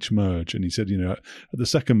him at each merge. And he said, at the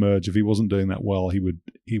second merge, if he wasn't doing that well, he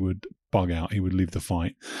would bug out. He would leave the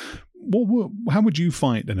fight. How would you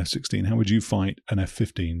fight an F-16? How would you fight an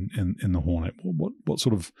F-15 in the Hornet? What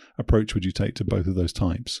sort of approach would you take to both of those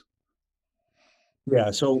types? Yeah,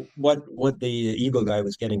 so what the Eagle guy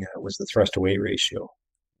was getting at was the thrust to weight ratio.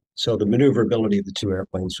 So the maneuverability of the two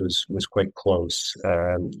airplanes was quite close,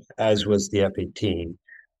 as was the F-18.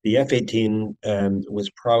 The F-18 was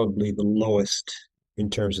probably the lowest in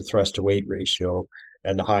terms of thrust to weight ratio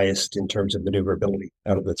and the highest in terms of maneuverability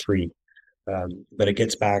out of the three. But it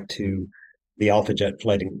gets back to the Alpha Jet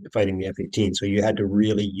fighting the F-18. So you had to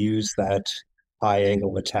really use that high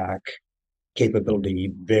angle attack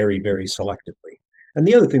capability very, very selectively. And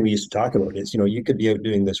the other thing we used to talk about is, you could be out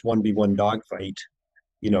doing this 1v1 dogfight,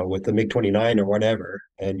 with the MiG-29 or whatever,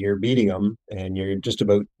 and you're beating them and you're just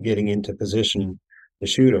about getting into position to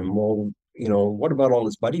shoot them. Well, what about all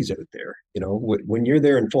his buddies out there? When you're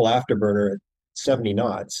there in full afterburner at 70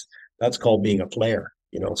 knots, that's called being a flare.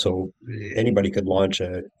 So anybody could launch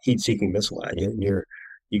a heat-seeking missile at you, and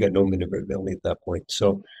you got no maneuverability at that point.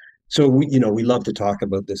 So we love to talk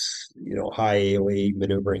about this, high AOA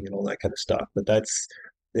maneuvering and all that kind of stuff, but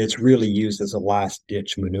it's really used as a last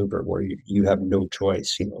ditch maneuver where you have no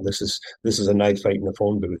choice. This is a knife fight in a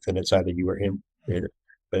phone booth, and it's either you or him.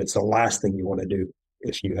 But it's the last thing you want to do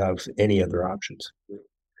if you have any other options.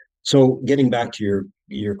 So getting back to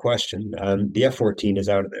your question, the F-14 is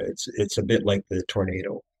out of there. It's a bit like the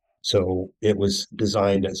Tornado. So it was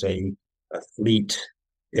designed as a fleet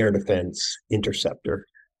air defense interceptor,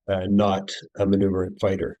 not a maneuvering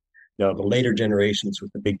fighter. Now, the later generations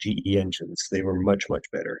with the big GE engines, they were much, much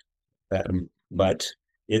better. But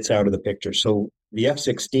it's out of the picture. So the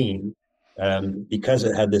F-16, because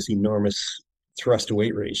it had this enormous thrust to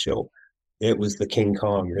weight ratio, it was the King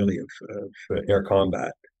Kong, really, of air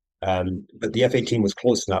combat. But the F-18 was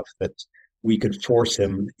close enough that we could force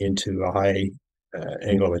him into a high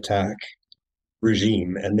angle of attack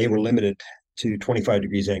regime, and they were limited to 25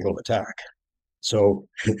 degrees angle of attack. So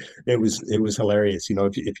it was hilarious.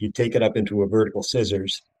 If you take it up into a vertical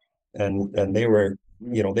scissors, and they were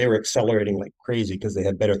accelerating like crazy because they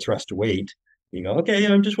had better thrust to weight. You go, okay,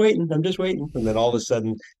 I'm just waiting, and then all of a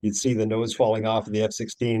sudden you'd see the nose falling off of the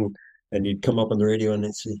F-16, and you'd come up on the radio and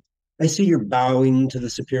they'd say, I see you're bowing to the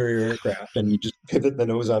superior aircraft, and you just pivot the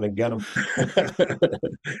nose on and gun them.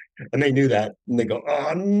 And they knew that, and they go,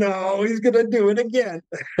 oh no, he's gonna do it again.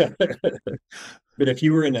 But if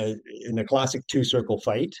you were in a classic two-circle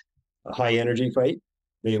fight, a high energy fight,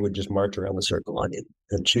 they would just march around the circle on you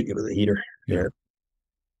and shoot you with a heater. Yeah.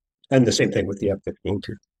 And the same thing with the F-15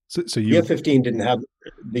 too. So the F-15 didn't have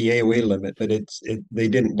the AOA limit, but they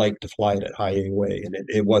didn't like to fly it at high AOA, and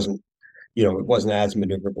it wasn't as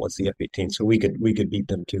maneuverable as the F-18. So we could beat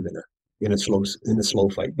them too in a slow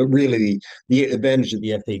fight. But really, the advantage of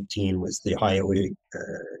the F-18 was the high AOA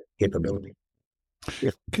capability.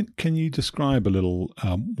 Yeah. Can you describe a little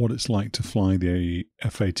what it's like to fly the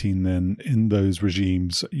F-18 then in those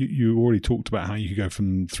regimes? You already talked about how you could go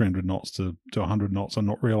from 300 knots to 100 knots and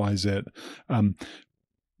not realize it. I'm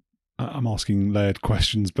asking layered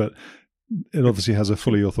questions, but it obviously has a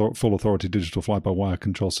full authority digital fly-by-wire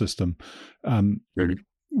control system.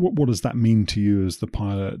 What does that mean to you as the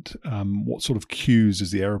pilot? What sort of cues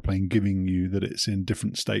is the aeroplane giving you that it's in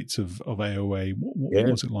different states of AOA?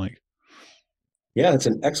 What was it like? Yeah, that's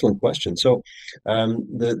an excellent question. So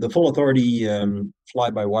the full authority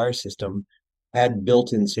fly-by-wire system had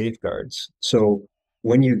built-in safeguards. So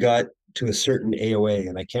when you got to a certain AOA,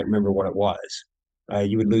 and I can't remember what it was,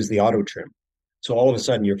 you would lose the auto trim. So all of a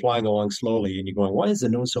sudden you're flying along slowly and you're going, why is the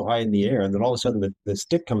nose so high in the air? And then all of a sudden the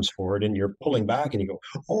stick comes forward and you're pulling back and you go,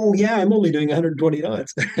 oh yeah, I'm only doing 120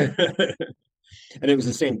 knots. And it was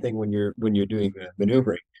the same thing when you're doing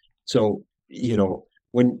maneuvering. So,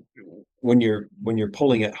 when you're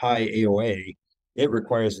pulling at high AOA, it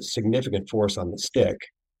requires a significant force on the stick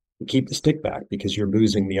to keep the stick back because you're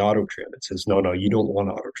losing the auto trim. It says, no, you don't want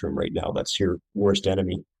auto trim right now. That's your worst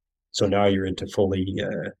enemy. So now you're into fully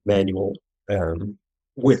manual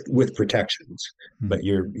with protections, but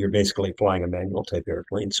you're basically flying a manual type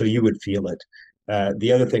airplane. So you would feel it.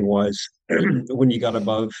 The other thing was when you got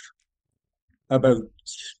above about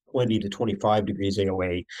 20 to 25 degrees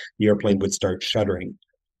AOA, the airplane would start shuddering.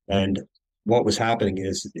 And what was happening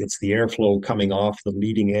is it's the airflow coming off the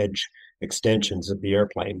leading edge extensions of the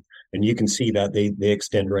airplane. And you can see that they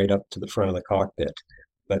extend right up to the front of the cockpit.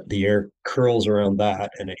 But the air curls around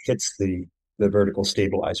that and it hits the vertical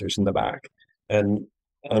stabilizers in the back. And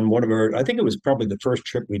on one of I think it was probably the first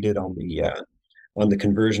trip we did on the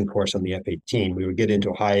conversion course on the F-18, we would get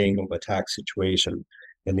into a high angle of attack situation.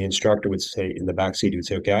 And the instructor would say in the back seat, he would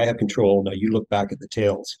say, okay, I have control. Now you look back at the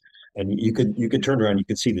tails. And you could turn around, you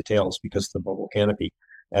could see the tails because of the bubble canopy.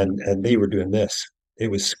 And they were doing this. It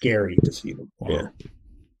was scary to see them. Wow. Yeah.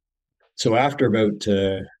 So after about,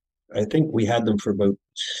 I think we had them for about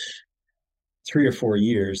 3 or 4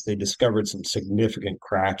 years, they discovered some significant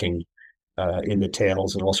cracking in the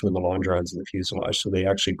tails and also in the longerons and the fuselage. So they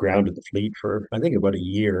actually grounded the fleet for, I think, about a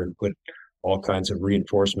year and put all kinds of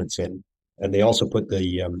reinforcements in. And they also put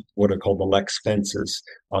the what are called the Lex fences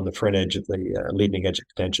on the front edge of the leading edge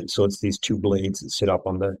extension. So it's these two blades that sit up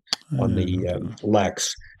on the Okay.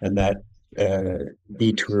 Lex, and that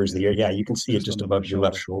detours the air. Yeah, you can see it just Under my above your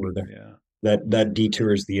left shoulder. shoulder there. Yeah. That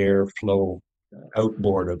detours the airflow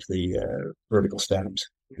outboard of the vertical stabs.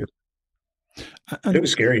 And It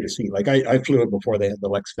was scary to see. Like I flew it before they had the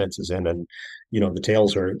Lex fences in, and the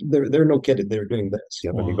tails are they're no kidding. They're doing this.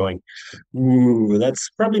 They're wow. going, ooh, that's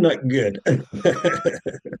probably not good.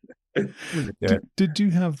 Yeah, Did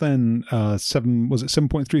you have then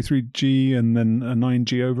 7.33G and then a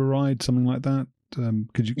 9G override, something like that?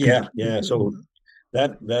 yeah. So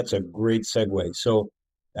that's a great segue. So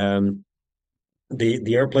um,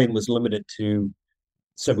 the airplane was limited to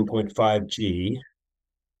 7.5 G,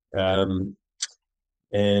 um,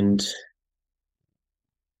 and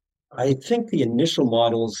I think the initial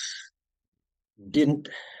models didn't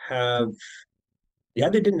have they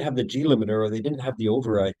either didn't have the G limiter or they didn't have the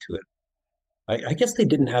override to it. I guess they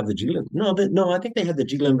didn't have the G limiter. No, I think they had the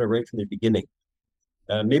G limiter right from the beginning.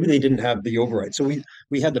 Maybe they didn't have the override. So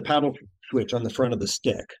we had the paddle switch on the front of the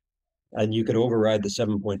stick, and you could override the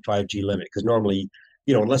 7.5 G limit because normally,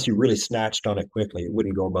 unless you really snatched on it quickly, it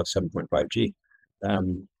wouldn't go above 7.5 G.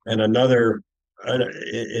 And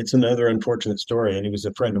it's another unfortunate story, and he was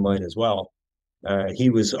a friend of mine as well. He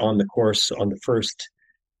was on the course on the first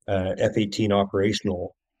F-18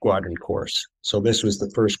 operational squadron course. So this was the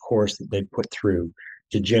first course that they put through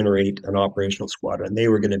to generate an operational squadron. They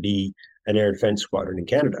were going to be an air defense squadron in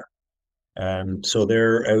Canada. So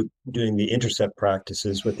they're out doing the intercept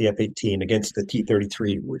practices with the F-18 against the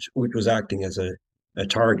T-33, which was acting as a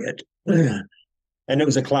target. And it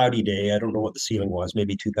was a cloudy day. I don't know what the ceiling was,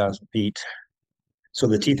 maybe 2,000 feet. So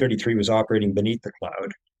the T-33 was operating beneath the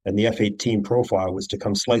cloud, and the F-18 profile was to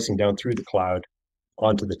come slicing down through the cloud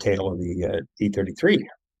onto the tail of the T-33.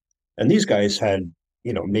 And these guys had,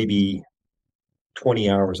 maybe 20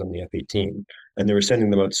 hours on the F-18, and they were sending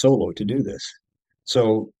them out solo to do this.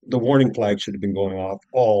 So the warning flag should have been going off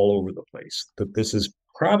all over the place that this is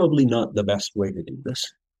probably not the best way to do this.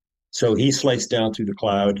 So he sliced down through the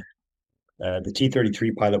cloud. The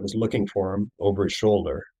T-33 pilot was looking for him over his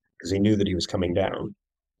shoulder because he knew that he was coming down,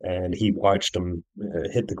 and he watched him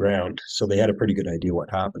hit the ground. So they had a pretty good idea what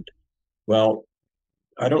happened. Well,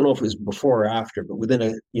 I don't know if it was before or after, but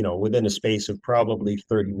within a space of probably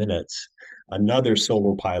 30 minutes, another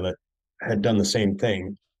solo pilot had done the same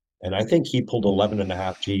thing. And I think he pulled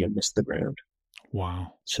 11.5 G and missed the ground.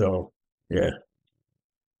 Wow. So, yeah.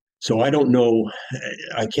 So I don't know.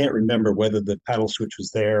 I can't remember whether the paddle switch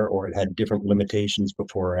was there or it had different limitations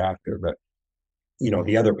before or after. But,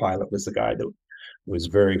 the other pilot was the guy that was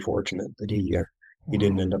very fortunate that he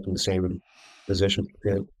didn't end up in the same position.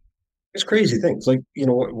 Yeah. It's crazy things like,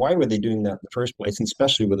 why were they doing that in the first place? And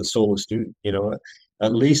especially with a solo student,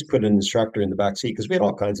 at least put an instructor in the back seat because we had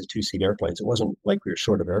all kinds of two-seat airplanes. It wasn't like we were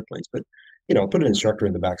short of airplanes, but, put an instructor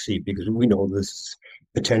in the back seat because we know this is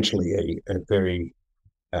potentially a very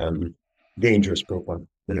dangerous profile.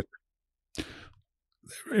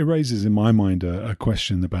 It raises in my mind a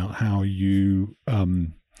question about how you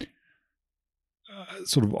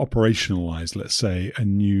sort of operationalize, let's say, a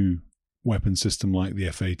new weapon system like the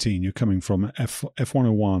F-18. You're coming from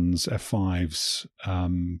F-101s, F-5s,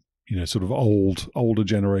 sort of older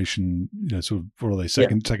generation, sort of, what are they,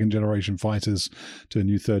 second generation fighters to a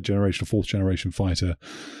new third generation or fourth generation fighter.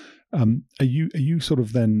 Are you sort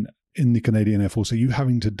of then in the Canadian Air Force, are you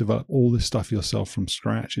having to develop all this stuff yourself from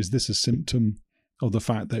scratch? Is this a symptom of the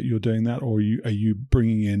fact that you're doing that, or are you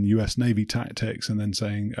bringing in US Navy tactics and then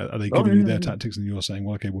saying, are they giving you their tactics and you're saying,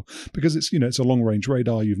 well, okay, well, because it's it's a long range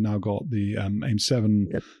radar, you've now got the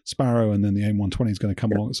AIM-7 Sparrow, and then the AIM-120 is going to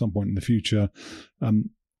come along at some point in the future.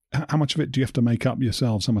 How much of it do you have to make up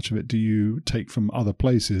yourselves? How much of it do you take from other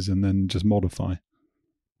places and then just modify?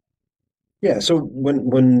 Yeah, so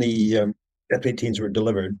when the F-18s were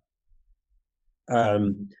delivered,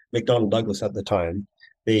 McDonnell Douglas at the time,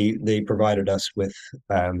 they provided us with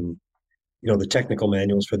the technical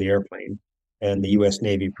manuals for the airplane, and the U.S.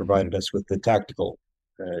 Navy provided us with the tactical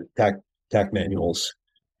tac manuals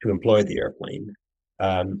to employ the airplane.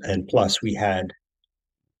 And plus, we had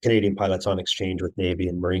Canadian pilots on exchange with Navy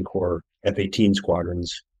and Marine Corps F-18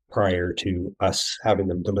 squadrons prior to us having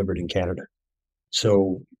them delivered in Canada.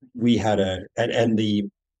 So we had and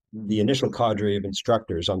the initial cadre of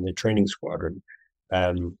instructors on the training squadron,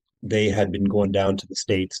 they had been going down to the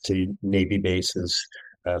States to Navy bases,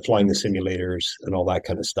 flying the simulators and all that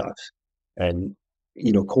kind of stuff, and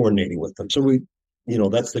coordinating with them. So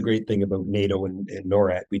that's the great thing about NATO and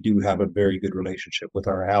NORAD. We do have a very good relationship with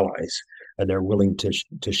our allies, and they're willing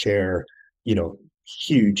to share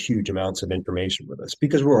huge amounts of information with us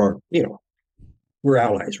because we're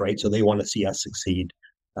allies, right? So they want to see us succeed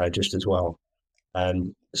just as well.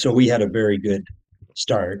 So we had a very good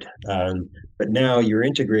start, but now you're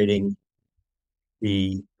integrating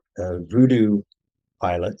the Voodoo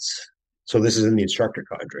pilots. So this is in the instructor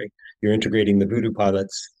cadre. You're integrating the Voodoo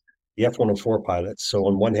pilots, the F-104 pilots. So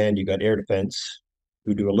on one hand, you got air defense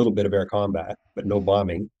who do a little bit of air combat, but no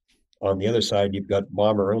bombing. On the other side, you've got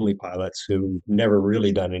bomber-only pilots who never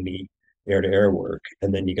really done any air-to-air work.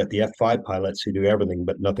 And then you got the F-5 pilots who do everything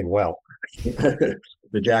but nothing well,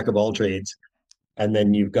 the jack of all trades. And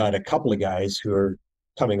then you've got a couple of guys who are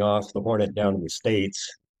coming off the Hornet down in the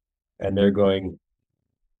States, and they're going,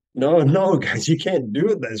 no, guys, you can't do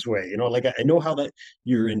it this way. Like I know how that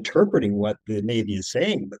you're interpreting what the Navy is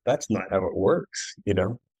saying, but that's not how it works.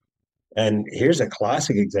 And here's a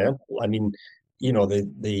classic example. I mean,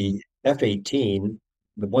 the F-18,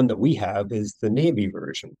 the one that we have is the Navy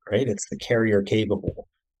version, right? It's the carrier capable.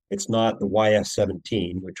 It's not the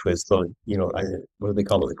YF-17, which was what do they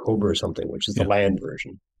call it? The Cobra or something, which is the land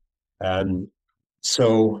version.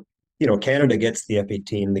 So, Canada gets the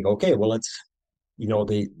F-18 and they go, okay, well,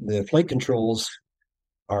 the flight controls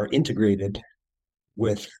are integrated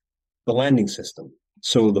with the landing system.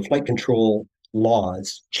 So the flight control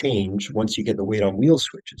laws change once you get the weight on wheel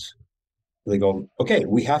switches. They go, okay,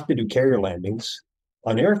 we have to do carrier landings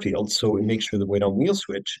on airfields, so we make sure the weight on wheel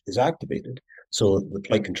switch is activated. So the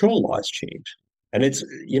flight control laws change. And it's,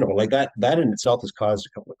 like that in itself has caused a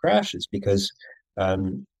couple of crashes because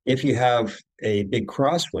if you have a big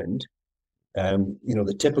crosswind,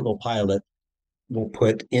 the typical pilot will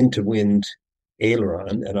put into wind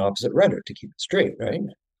aileron and opposite rudder to keep it straight, right?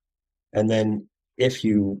 And then if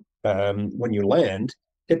you, when you land,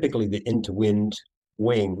 typically the into wind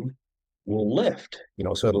wing will lift,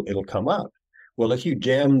 so it'll come up. Well, if you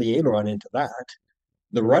jam the aileron into that,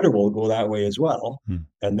 the rudder will go that way as well,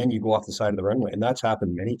 and then you go off the side of the runway, and that's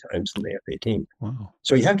happened many times in the F-18. Wow!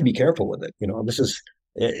 So you have to be careful with it. This is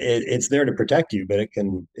it's there to protect you, but it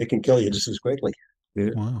can kill you just as quickly.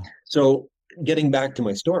 Wow! So getting back to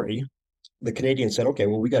my story, the Canadians said, okay,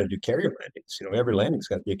 well, we got to do carrier landings. Every landing's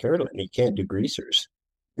got to be a carrier landing. You can't do greasers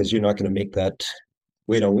because you're not going to make that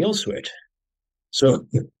weight on wheel switch. So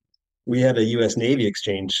we had a U.S. Navy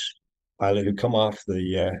exchange pilot who come off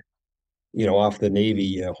the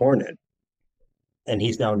Navy Hornet, and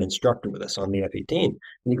he's now an instructor with us on the F-18. And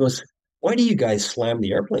he goes, why do you guys slam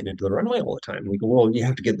the airplane into the runway all the time? And we go, well, you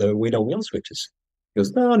have to get the weight on wheel switches. He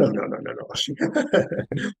goes, no.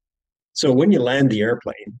 So when you land the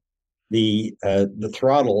airplane, the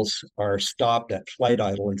throttles are stopped at flight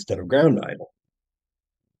idle instead of ground idle.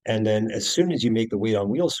 And then as soon as you make the weight on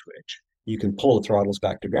wheel switch, you can pull the throttles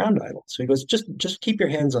back to ground idle. So he goes, just keep your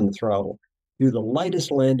hands on the throttle, do the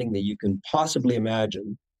lightest landing that you can possibly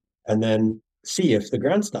imagine, and then see if the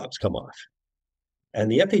ground stops come off.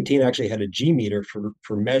 And the F-18 actually had a G meter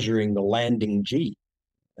for measuring the landing G.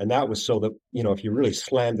 And that was so that, if you really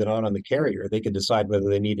slammed it on the carrier, they could decide whether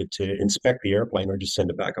they needed to inspect the airplane or just send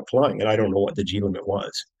it back up flying. And I don't know what the G limit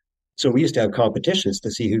was. So we used to have competitions to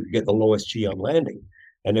see who could get the lowest G on landing.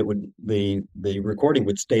 And the recording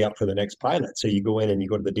would stay up for the next pilot. So you go in and you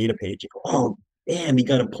go to the data page, you go, oh, damn, he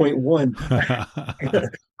got a 0.1.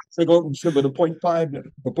 So go with a 0.5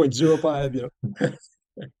 or 0.05,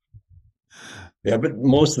 Yeah, but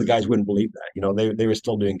most of the guys wouldn't believe that. They were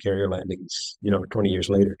still doing carrier landings, 20 years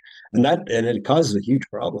later, and it causes a huge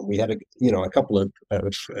problem. We had a couple of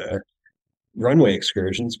runway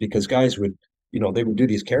excursions because guys would, they would do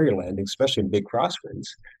these carrier landings, especially in big crosswinds,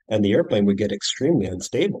 and the airplane would get extremely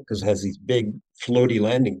unstable because it has these big floaty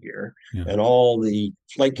landing gear and all the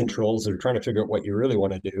flight controls that are trying to figure out what you really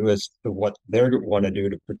want to do as to what they want to do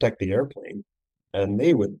to protect the airplane, and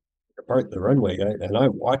they would depart the runway. And I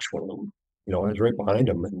watched one of them. I was right behind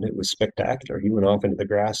him, and it was spectacular. He went off into the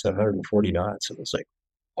grass at 140 knots, and it was like,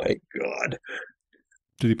 my God.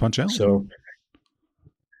 Did he punch out? So,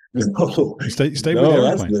 no. He stayed with the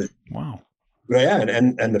airplane. Wow. Yeah,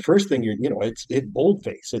 and the first thing it's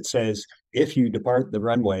boldface. It says, if you depart the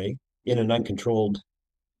runway in an uncontrolled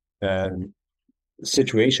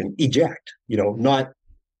situation, eject. Not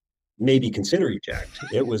maybe consider eject.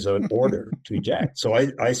 It was an order to eject. So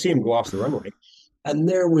I see him go off the runway. And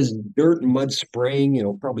there was dirt and mud spraying,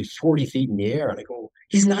 probably 40 feet in the air. And I go,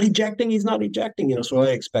 he's not ejecting. So I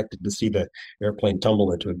expected to see the airplane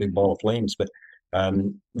tumble into a big ball of flames. But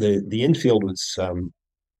the infield was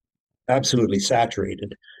absolutely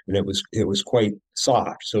saturated, and it was quite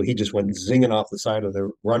soft. So he just went zinging off the side of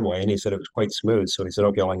the runway, and he said it was quite smooth. So he said,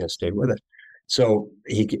 okay, well, I'm going to stay with it. So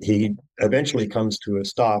he eventually comes to a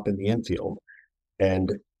stop in the infield,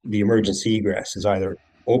 and the emergency egress is either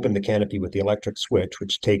open the canopy with the electric switch,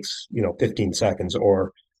 which takes 15 seconds,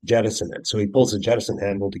 or jettison it. So he pulls the jettison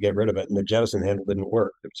handle to get rid of it, and the jettison handle didn't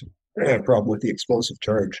work. There was a problem with the explosive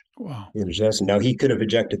charge Wow. in the jettison. Now he could have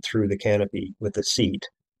ejected through the canopy with the seat,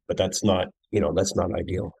 but that's not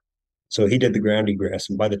ideal. So he did the ground egress,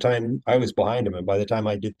 and by the time I was behind him, and by the time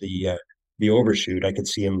I did the overshoot, I could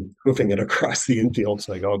see him hoofing it across the infield.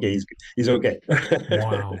 So I go, okay, he's okay.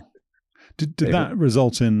 Wow. Did that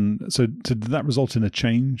result in did that result in a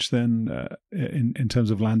change then in terms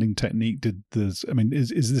of landing technique?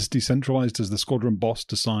 Is this decentralized? Does the squadron boss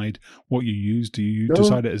decide what you use? Do you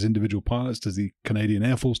decide it as individual pilots? Does the Canadian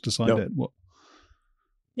Air Force decide it? What?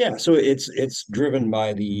 Yeah, so it's driven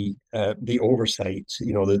by the oversight,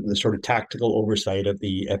 the sort of tactical oversight of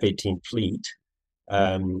the F-18 fleet,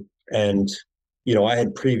 and I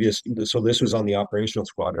had so this was on the operational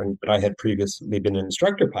squadron, but I had previously been an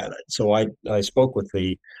instructor pilot. So I spoke with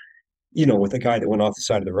the guy that went off the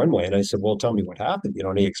side of the runway, and I said, well, tell me what happened,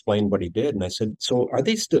 and he explained what he did. And I said, so are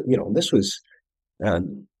they still, this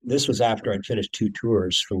was after I'd finished 2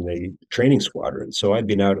 tours from the training squadron. So I'd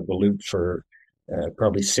been out of the loop for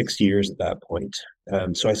probably 6 years at that point.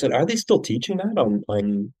 So I said, are they still teaching that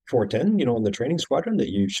on 410, in the training squadron, that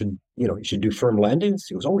you should do firm landings?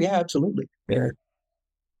 He goes, oh yeah, absolutely. Yeah.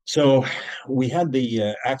 So we had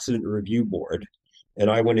the accident review board,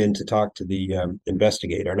 and I went in to talk to the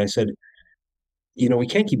investigator, and I said, we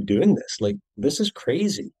can't keep doing this. Like, this is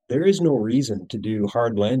crazy. There is no reason to do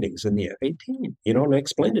hard landings in the F-18, and I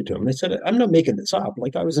explained it to him. And I said, I'm not making this up.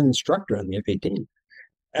 Like, I was an instructor on the F-18.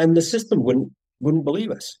 And the system wouldn't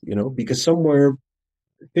believe us, because somewhere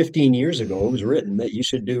 15 years ago it was written that you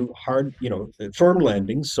should do hard, firm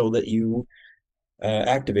landings so that you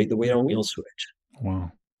activate the weight on wheel switch.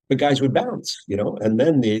 Wow. But guys would bounce, and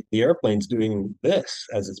then the airplane's doing this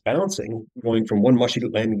as it's bouncing, going from one mushy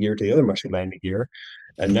landing gear to the other mushy landing gear.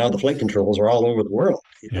 And now the flight controls are all over the world,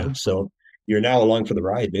 Yeah. So you're now along for the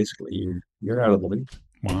ride, basically. You're out of the loop.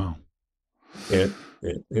 Wow. It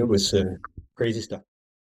was crazy stuff.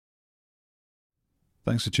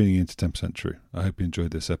 Thanks for tuning in to 10% True. I hope you enjoyed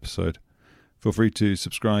this episode. Feel free to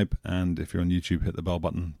subscribe, and if you're on YouTube, hit the bell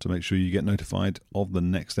button to make sure you get notified of the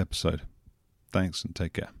next episode. Thanks, and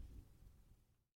take care.